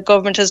think the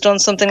government has done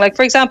something. Like,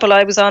 for example,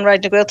 I was on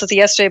Ride na Gaeltachta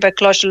yesterday about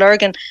Coláiste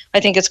Lurgan. I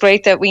think it's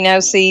great that we now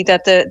see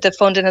that the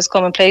funding has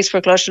come in place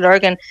for Coláiste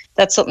Lurgan.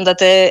 That's something that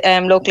the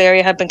local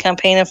area have been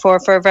campaigning for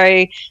a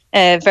very,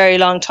 very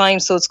long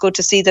time. So it's good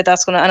to see that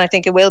that's going to, and I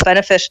think it will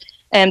benefit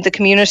the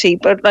community.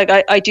 But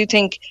I do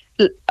think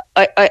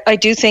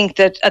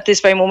that at this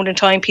very moment in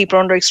time, people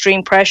are under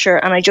extreme pressure,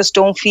 and I just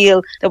don't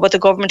feel that what the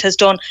government has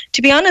done,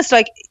 to be honest,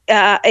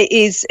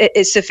 is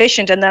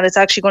sufficient, and that it's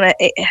actually going to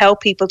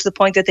help people to the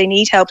point that they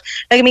need help.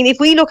 If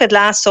we look at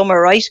last summer,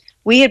 right,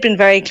 we had been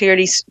very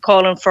clearly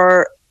calling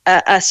for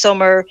a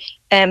summer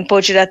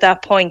budget at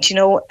that point,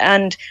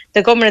 and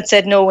the government had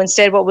said no.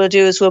 Instead, what we'll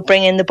do is we'll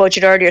bring in the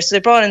budget earlier. So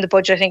they brought in the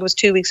budget, I think it was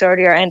 2 weeks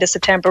earlier, end of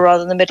September rather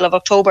than the middle of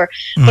October.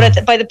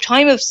 But by the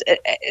time of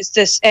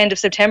this end of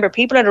September,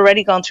 people had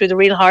already gone through the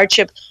real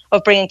hardship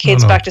of bringing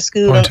kids back to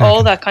school and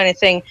all that kind of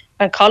thing,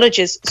 and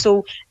colleges.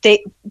 So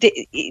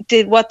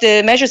what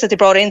the measures that they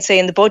brought in, say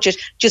in the budget,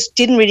 just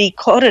didn't really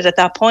cut it at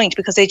that point,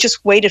 because they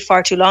just waited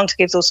far too long to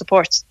give those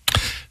supports.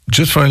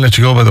 Just before I let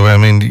you go, by the way, I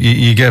mean,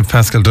 you gave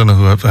Paschal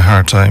Donoghue a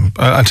hard time.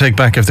 I'll take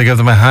back, if they gave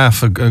them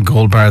half a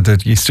gold bar,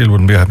 that you still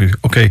wouldn't be happy.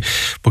 Okay,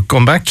 but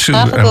going back to...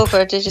 Half a gold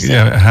bar, did you say?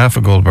 Yeah, half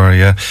a gold bar,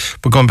 yeah.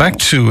 But going back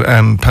to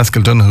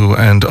Paschal Donoghue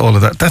and all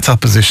of that, that's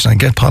opposition. I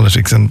get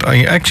politics, and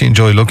I actually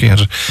enjoy looking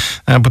at it.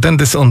 But then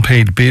this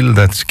unpaid bill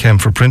that came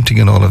for printing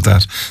and all of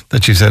that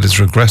you said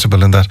is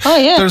regrettable, and that... Oh,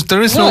 yeah.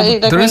 There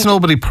is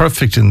nobody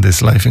perfect in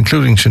this life,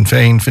 including Sinn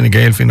Féin, Fine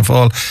Gael, Fianna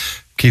Fáil,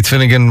 Keith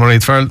Finnegan,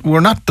 Mairead Farrell.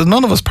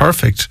 None of us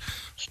perfect.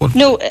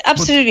 No,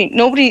 absolutely.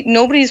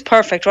 Nobody is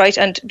perfect, right?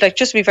 And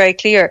just to be very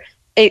clear,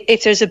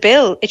 if there's a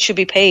bill, it should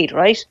be paid,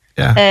 right?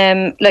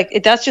 Yeah.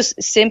 That's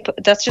just simple.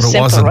 That's just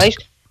simple, right?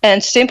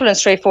 And simple and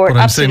straightforward.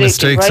 But I'm saying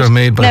mistakes right? are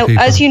made by people.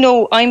 Now, as you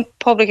know, I'm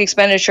public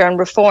expenditure and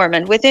reform,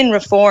 and within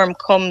reform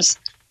comes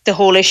the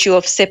whole issue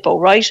of SIPO,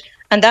 right?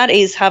 and that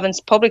is having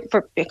public,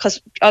 because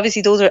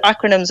obviously those are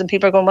acronyms and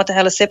people are going, what the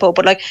hell is SIPO?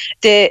 But like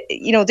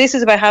this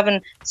is about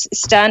having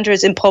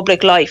standards in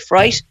public life,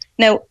 right?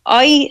 Now,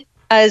 I,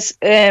 as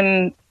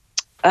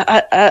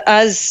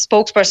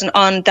spokesperson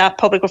on that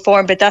public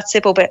reform bit, that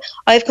SIPO bit,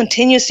 I've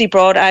continuously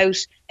brought out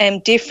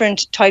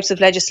different types of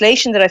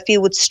legislation that I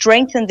feel would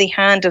strengthen the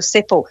hand of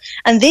SIPO.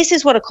 And this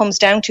is what it comes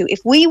down to. If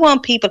we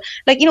want people,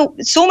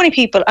 so many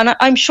people, and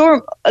I'm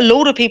sure a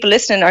load of people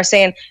listening are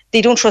saying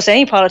they don't trust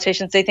any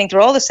politicians, they think they're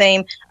all the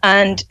same,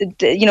 and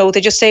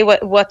they just say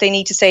what they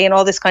need to say and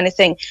all this kind of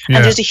thing. Yeah.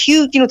 And there's a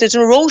huge, there's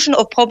an erosion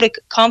of public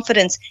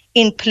confidence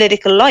in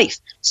political life.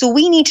 So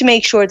we need to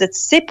make sure that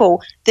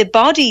SIPO, the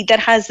body that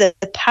has the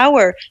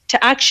power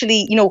to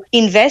actually,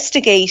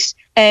 investigate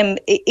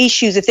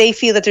issues, if they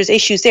feel that there's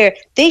issues there,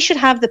 they should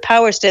have the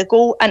powers to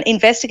go and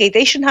investigate.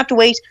 They shouldn't have to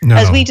wait,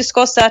 as we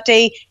discussed that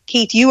day,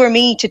 Keith, you or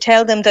me, to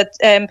tell them that,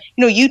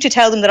 you to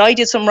tell them that I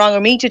did something wrong, or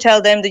me to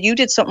tell them that you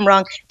did something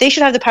wrong. They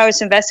should have the powers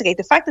to investigate.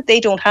 The fact that they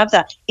don't have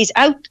that is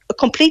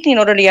completely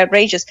and utterly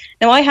outrageous.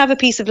 Now, I have a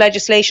piece of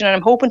legislation and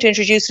I'm hoping to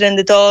introduce it in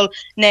the Dáil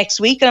next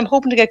week, and I'm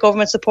hoping to get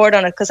government support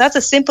on it, because that's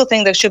a simple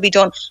thing that should be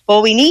done.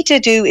 What we need to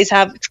do is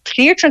have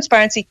clear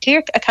transparency,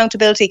 clear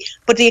accountability,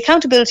 but the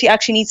accountability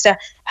actually needs to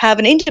have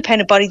an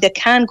independent body that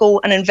can go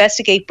and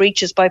investigate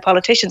breaches by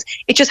politicians.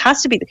 It just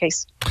has to be the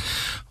case.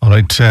 All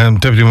right,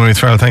 Deputy Murray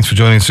Farrell, thanks for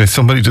joining us today.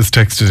 Somebody just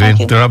texted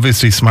in. They're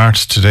obviously smart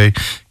today.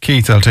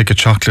 Keith, I'll take a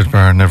chocolate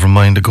bar, never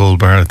mind a gold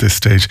bar at this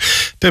stage.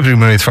 Deputy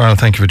Murray Farrell,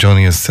 thank you for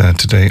joining us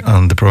today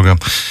on the programme.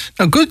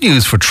 Now, good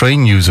news for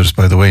train users,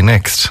 by the way,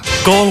 next.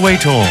 Galway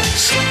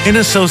Tolls, in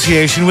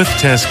association with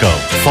Tesco.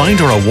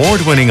 Find our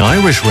award-winning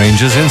Irish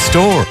ranges in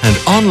store and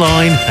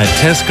online at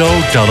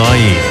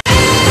tesco.ie.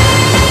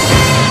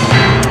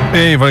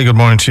 Hey, very good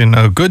morning to you.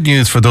 Now, good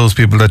news for those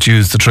people that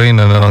use the train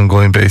on an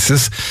ongoing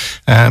basis,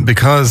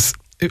 because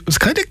it was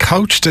kind of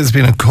couched as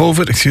being a kind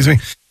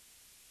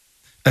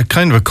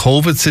of a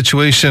COVID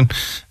situation,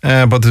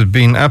 but there's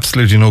been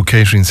absolutely no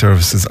catering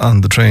services on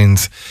the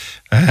trains,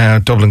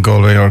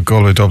 Dublin-Galway or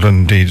Galway-Dublin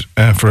indeed,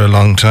 for a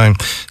long time.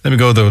 Let me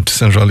go though to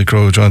Senator Ollie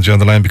Crowe, who joins you on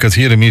the line, because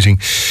he had a meeting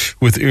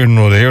with Éireann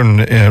Rud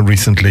Éireann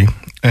recently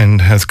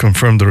and has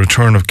confirmed the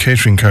return of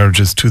catering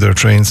carriages to their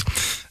trains.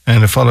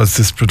 And it follows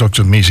this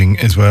productive meeting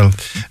as well.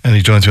 And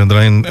he joins you on the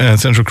line.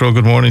 Senator Crowe,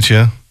 good morning to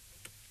you.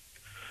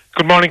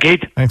 Good morning,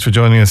 Keith. Thanks for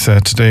joining us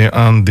today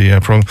on the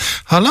programme.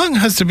 How long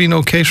has there been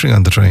no catering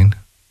on the train?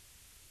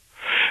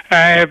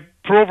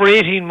 For over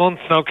 18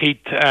 months now,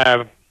 Keith.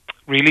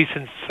 Really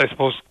since, I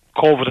suppose,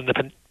 COVID and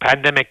the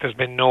pandemic, there's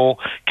been no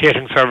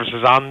catering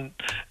services on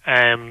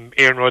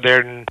Éireann Rud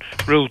Éireann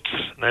routes.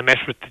 And I met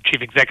with the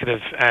Chief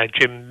Executive,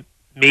 Jim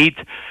Mead,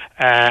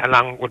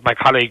 along with my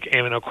colleague,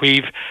 Eamon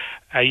O'Keefe,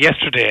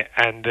 yesterday,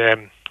 and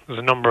there's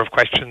a number of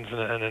questions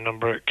and a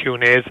number of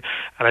Q&As,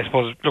 and I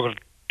suppose, look,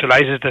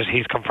 delighted that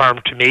he's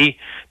confirmed to me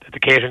that the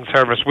catering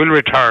service will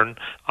return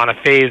on a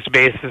phased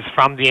basis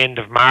from the end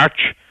of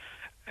March,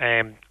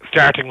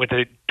 starting with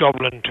the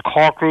Dublin to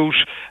Cork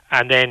route,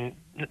 and then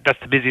that's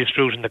the busiest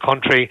route in the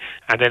country,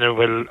 and then it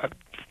will,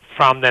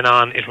 from then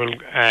on, it will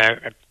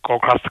go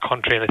across the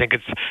country, and I think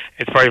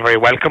it's very, very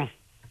welcome.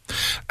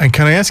 And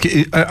can I ask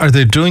you, are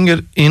they doing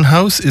it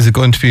in-house? Is it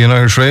going to be an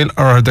Irish Rail,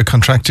 or are they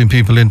contracting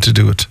people in to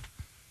do it?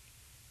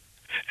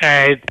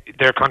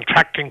 They're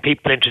contracting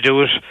people in to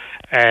do it.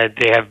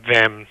 They have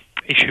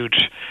issued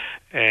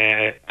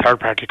a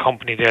third-party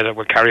company there that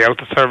will carry out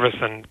the service.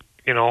 And,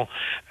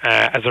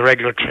 as a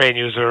regular train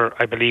user,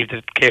 I believe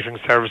that catering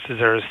services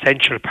are an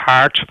essential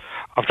part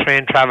of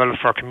train travel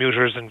for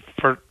commuters and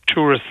for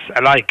tourists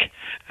alike.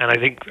 And I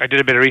think I did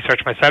a bit of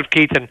research myself,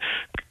 Keith, and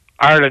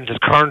Ireland is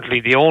currently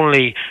the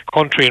only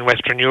country in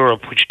Western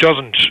Europe which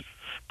doesn't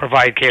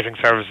provide catering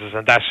services,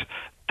 and that,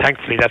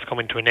 thankfully, that's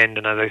coming to an end.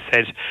 And as I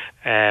said,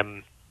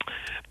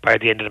 by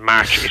the end of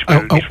March,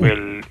 it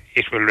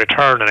will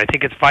return. And I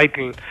think it's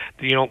vital.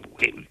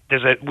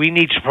 We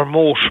need to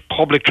promote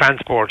public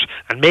transport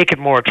and make it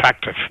more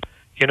attractive.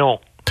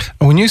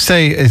 When you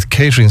say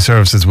catering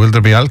services, will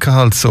there be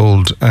alcohol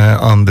sold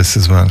on this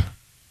as well?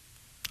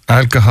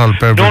 Alcohol,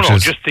 beverages? No,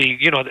 just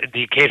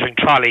the catering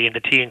trolley and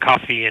the tea and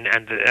coffee and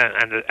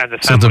the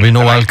so there'll be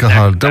no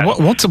alcohol.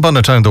 Once upon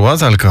a time there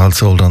was alcohol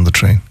sold on the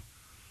train.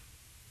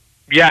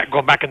 Yeah,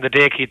 going back in the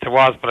day, Keith, there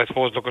was, but I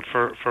suppose looking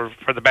for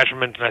the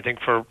betterment, and I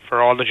think for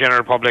all the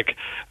general public,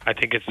 I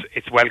think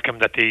it's welcome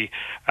that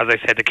as I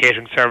said, the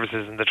catering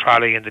services and the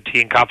trolley and the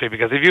tea and coffee,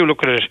 because if you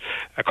look at it,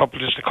 a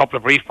couple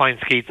of brief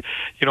points, Keith,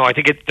 I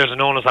think there's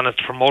an onus on us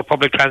to promote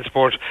public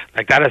transport,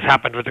 like that has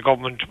happened with the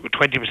government,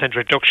 20%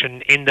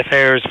 reduction in the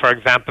fares, for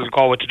example.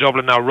 Galway to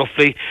Dublin now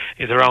roughly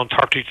is around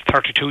 30 to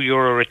 32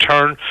 euro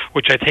return,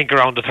 which I think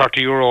around the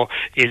 30 euro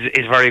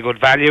is very good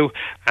value.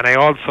 And I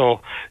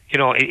also,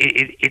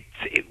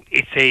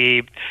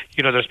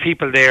 there's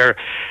people there.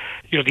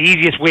 The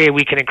easiest way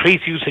we can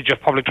increase usage of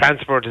public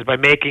transport is by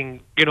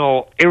making,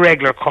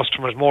 irregular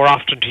customers more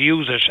often to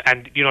use it,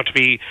 and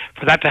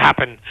for that to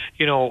happen,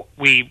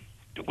 we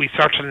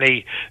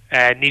certainly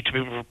need to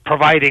be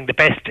providing the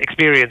best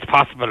experience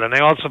possible. And I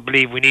also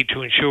believe we need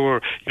to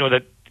ensure,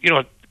 that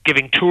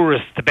giving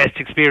tourists the best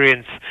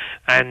experience,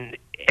 and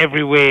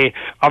every way.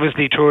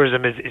 Obviously,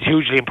 tourism is a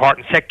hugely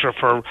important sector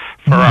for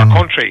our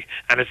country,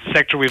 and it's a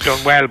sector we've done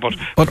well, but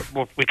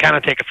we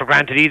cannot take it for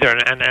granted either.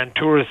 And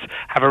tourists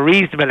have a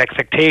reasonable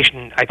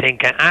expectation, I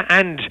think,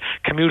 and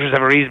commuters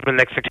have a reasonable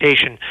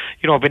expectation,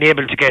 being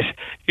able to get,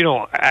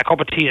 a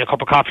cup of tea and a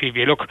cup of coffee. If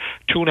you look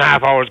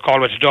 2.5 hours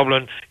Galway to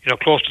Dublin,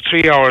 close to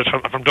 3 hours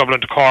from Dublin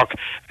to Cork,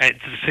 it's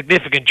a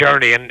significant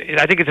journey, and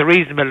I think it's a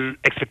reasonable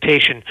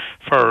expectation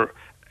for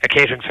a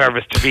catering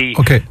service to be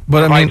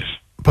provided.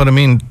 But I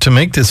mean, to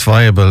make this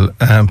viable,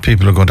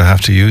 people are going to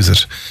have to use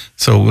it.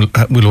 So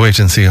we'll wait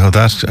and see how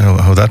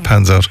that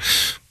pans out.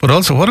 But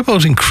also, what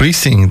about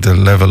increasing the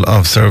level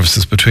of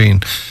services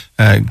between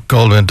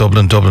Galway and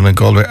Dublin, Dublin and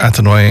Galway,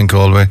 Athenry and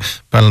Galway,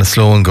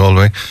 Ballinasloe and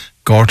Galway,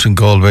 Gort and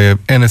Galway,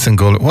 Ennis and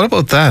Galway? What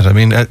about that? I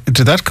mean,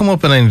 did that come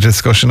up in any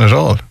discussion at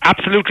all?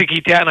 Absolutely,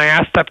 Keith. Yeah, and I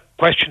asked that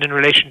question in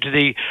relation to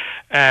the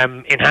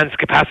enhanced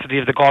capacity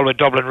of the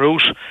Galway-Dublin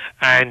route.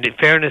 And in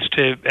fairness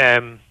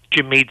to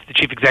Jim Meads, the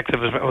Chief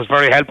Executive, was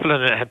very helpful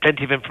and had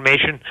plenty of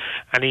information,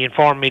 and he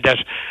informed me that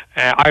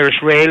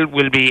Irish Rail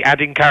will be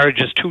adding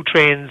carriages, 2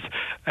 trains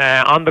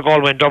on the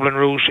Galway and Dublin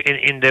route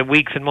in the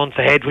weeks and months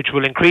ahead, which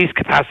will increase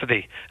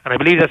capacity. And I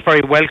believe that's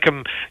very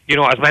welcome.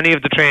 As many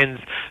of the trains,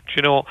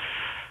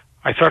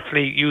 I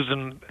certainly use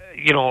them,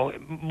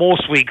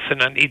 most weeks,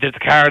 and either the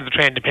car or the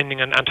train, depending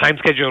on time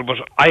schedule. But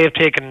I have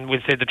taken, we'll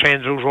say, the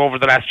trains route over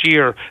the last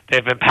year.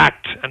 They've been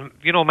packed, and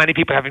many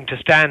people having to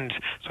stand.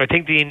 So I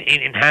think the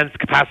enhanced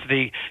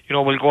capacity,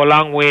 will go a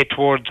long way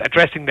towards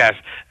addressing that.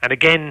 And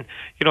again,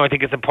 I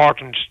think it's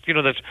important,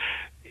 that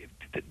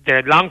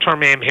the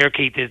long-term aim here,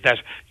 Keith, is that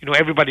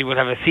everybody will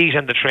have a seat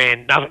on the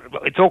train. Now,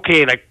 it's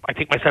okay. Like, I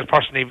think myself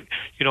personally,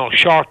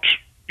 short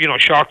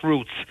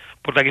routes.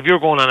 But like, if you're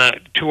going on a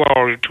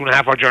 2-hour,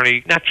 2.5-hour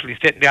journey, naturally,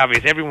 stating the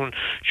obvious, everyone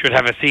should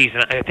have a seat,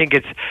 and I think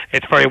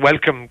it's very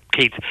welcome,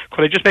 Keith.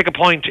 Could I just make a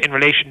point in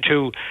relation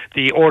to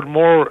the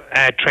Ardmore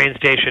train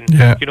station?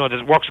 Yeah.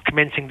 There's works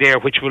commencing there,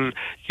 which will,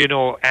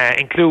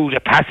 include a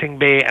passing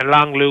bay, a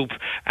long loop,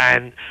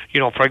 and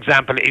for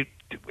example,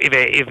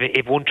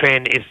 if one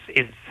train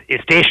is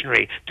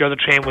stationary, the other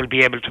train will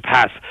be able to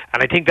pass,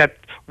 and I think that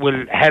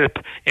will help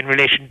in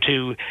relation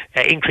to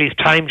increased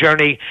time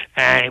journey.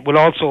 It will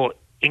also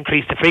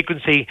increase the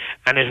frequency,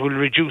 and it will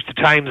reduce the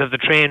times of the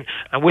train.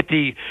 And with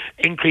the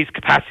increased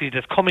capacity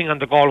that's coming on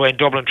the Galway and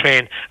Dublin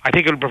train, I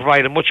think it will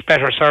provide a much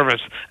better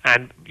service.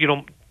 And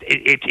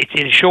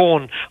it's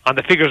shown on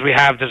the figures we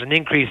have. There's an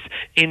increase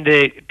in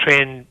the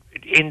train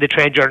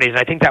journeys, and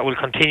I think that will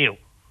continue.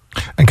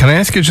 And can I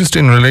ask you, just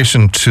in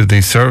relation to the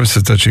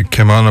services that you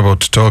came on about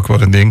to talk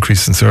about and the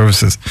increase in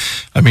services,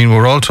 I mean,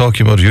 we're all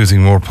talking about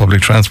using more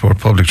public transport,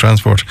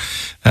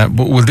 but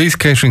will these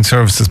catering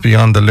services be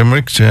on the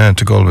Limerick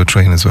to Galway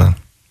train as well?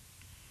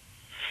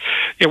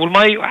 Yeah, well,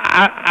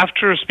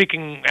 after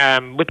speaking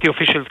with the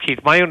officials, Keith,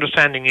 my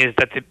understanding is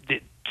that,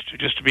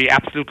 just to be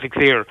absolutely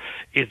clear,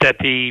 is that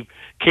the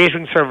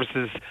catering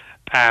services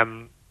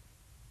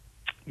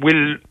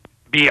will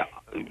be...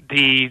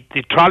 The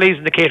trolleys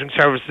and the catering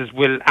services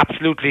will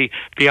absolutely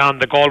be on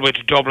the Galway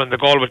to Dublin, the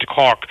Galway to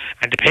Cork,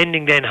 and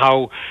depending then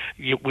how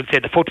you would say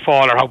the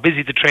footfall or how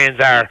busy the trains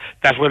are,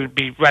 that will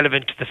be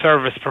relevant to the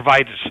service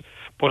provided.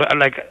 But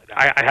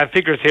I have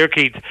figures here,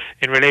 Keith,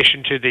 in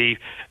relation to the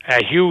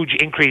huge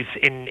increase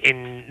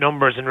in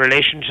numbers in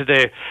relation to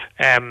the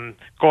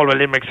Galway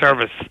Limerick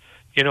service.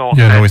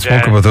 We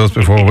spoke about those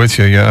before with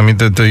you. Yeah, I mean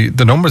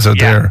the numbers are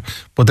there,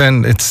 but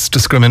then it's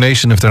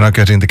discrimination if they're not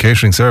getting the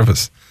catering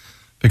service.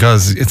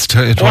 Because it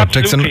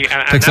takes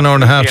an hour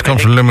and a half to come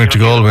from Limerick to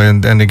Galway,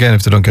 and again,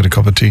 if they don't get a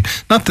cup of tea,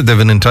 not that they have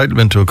an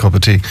entitlement to a cup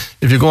of tea.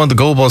 If you go on the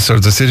Go Bus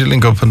or the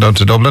CityLink up and down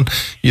to Dublin,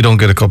 you don't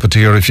get a cup of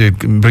tea, or if you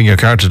bring your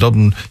car to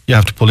Dublin, you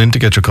have to pull in to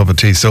get your cup of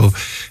tea. So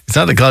it's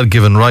not a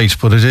God-given right,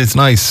 but it is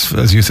nice,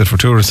 as you said, for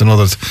tourists and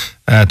others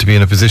to be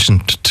in a position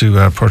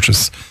to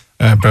purchase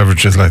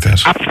beverages like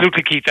that.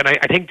 Absolutely, Keith, and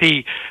I think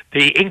the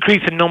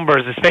increase in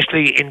numbers,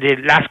 especially in the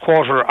last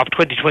quarter of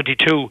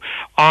 2022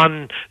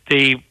 on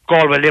the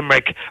Galway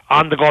Limerick,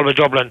 on the Galway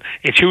Dublin,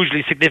 is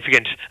hugely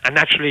significant. And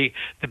naturally,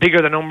 the bigger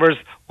the numbers,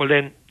 well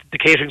then the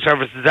catering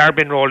services are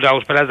being rolled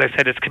out, but as I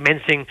said, it's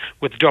commencing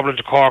with Dublin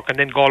to Cork and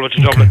then Galway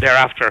to Dublin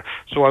thereafter.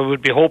 So I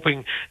would be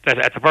hoping that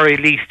at the very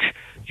least,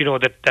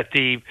 that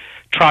the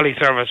trolley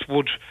service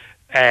would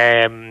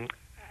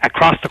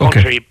across the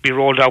country be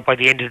rolled out by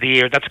the end of the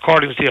year. That's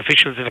according to the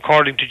officials and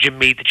according to Jim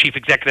Mead, the Chief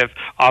Executive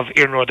of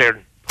Iarnród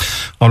Éireann.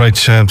 All right,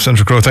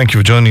 Senator Crowe, thank you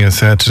for joining us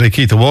today.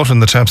 Keith, the water in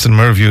the taps in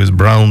Merview is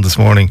brown this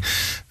morning.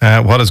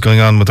 What is going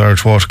on with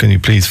Irish Water? Can you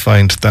please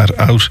find that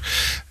out?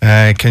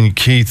 Can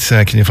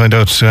you find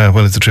out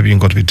when is the Tribune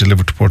going to be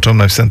delivered to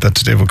Portumna? I've sent that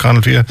to Dave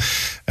O'Connell for you.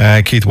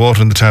 Keith,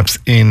 water in the taps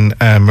in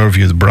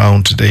Merview is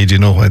brown today. Do you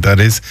know why that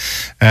is?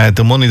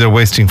 The money they're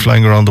wasting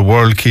flying around the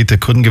world, Keith, they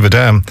couldn't give a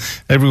damn.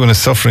 Everyone is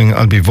suffering.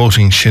 I'll be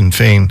voting Sinn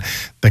Féin.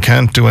 They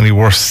can't do any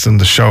worse than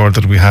the shower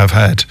that we have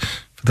had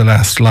for the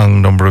last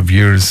long number of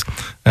years,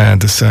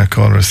 this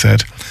caller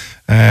said.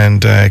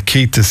 And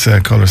Keith, this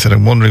caller said,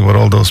 I'm wondering what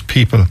all those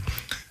people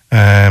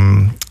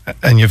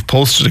and you've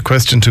posted a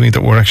question to me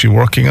that we're actually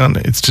working on.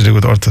 It's to do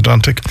with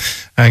orthodontic.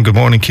 And good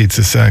morning, Keith,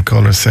 this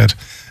caller said.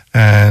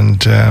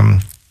 And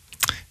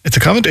it's a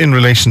comment in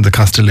relation to the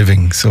cost of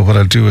living. So what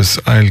I'll do is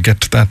I'll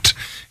get to that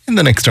in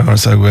the next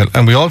hours, I will.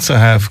 And we also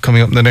have,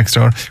 coming up in the next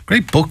hour,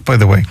 great book, by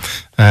the way.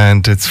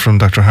 And it's from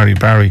Dr. Harry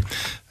Barry.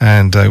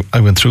 And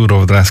I went through it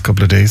over the last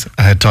couple of days.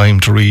 I had time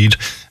to read.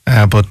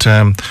 But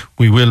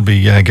we will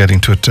be getting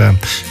to it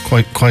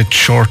quite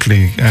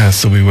shortly,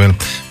 so we will.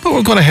 But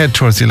we're going to head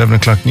towards the 11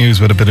 o'clock news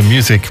with a bit of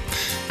music.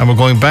 And we're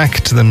going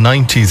back to the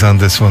 90s on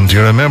this one. Do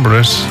you remember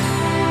it?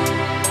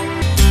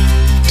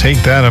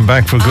 Take That and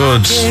Back for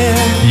Good.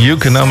 You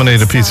can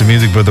nominate a piece of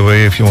music, by the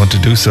way, if you want to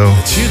do so.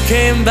 You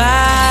came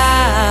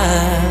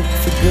back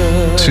for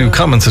good. To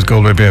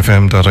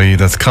comments@galwaybfm.ie.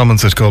 That's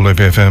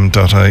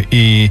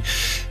comments@galwaybfm.ie.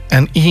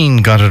 And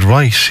Ian got it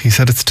right. He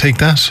said it's Take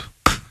That.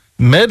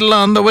 Medal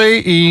on the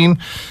way, Ian.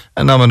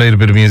 And nominate a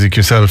bit of music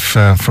yourself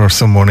for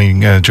some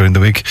morning during the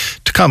week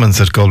to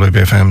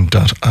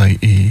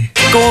comments@galwaybfm.ie.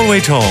 Galway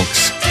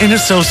Talks, in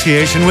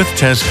association with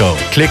Tesco.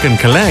 Click and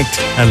Collect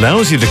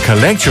allows you to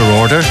collect your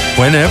order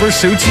whenever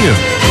suits you.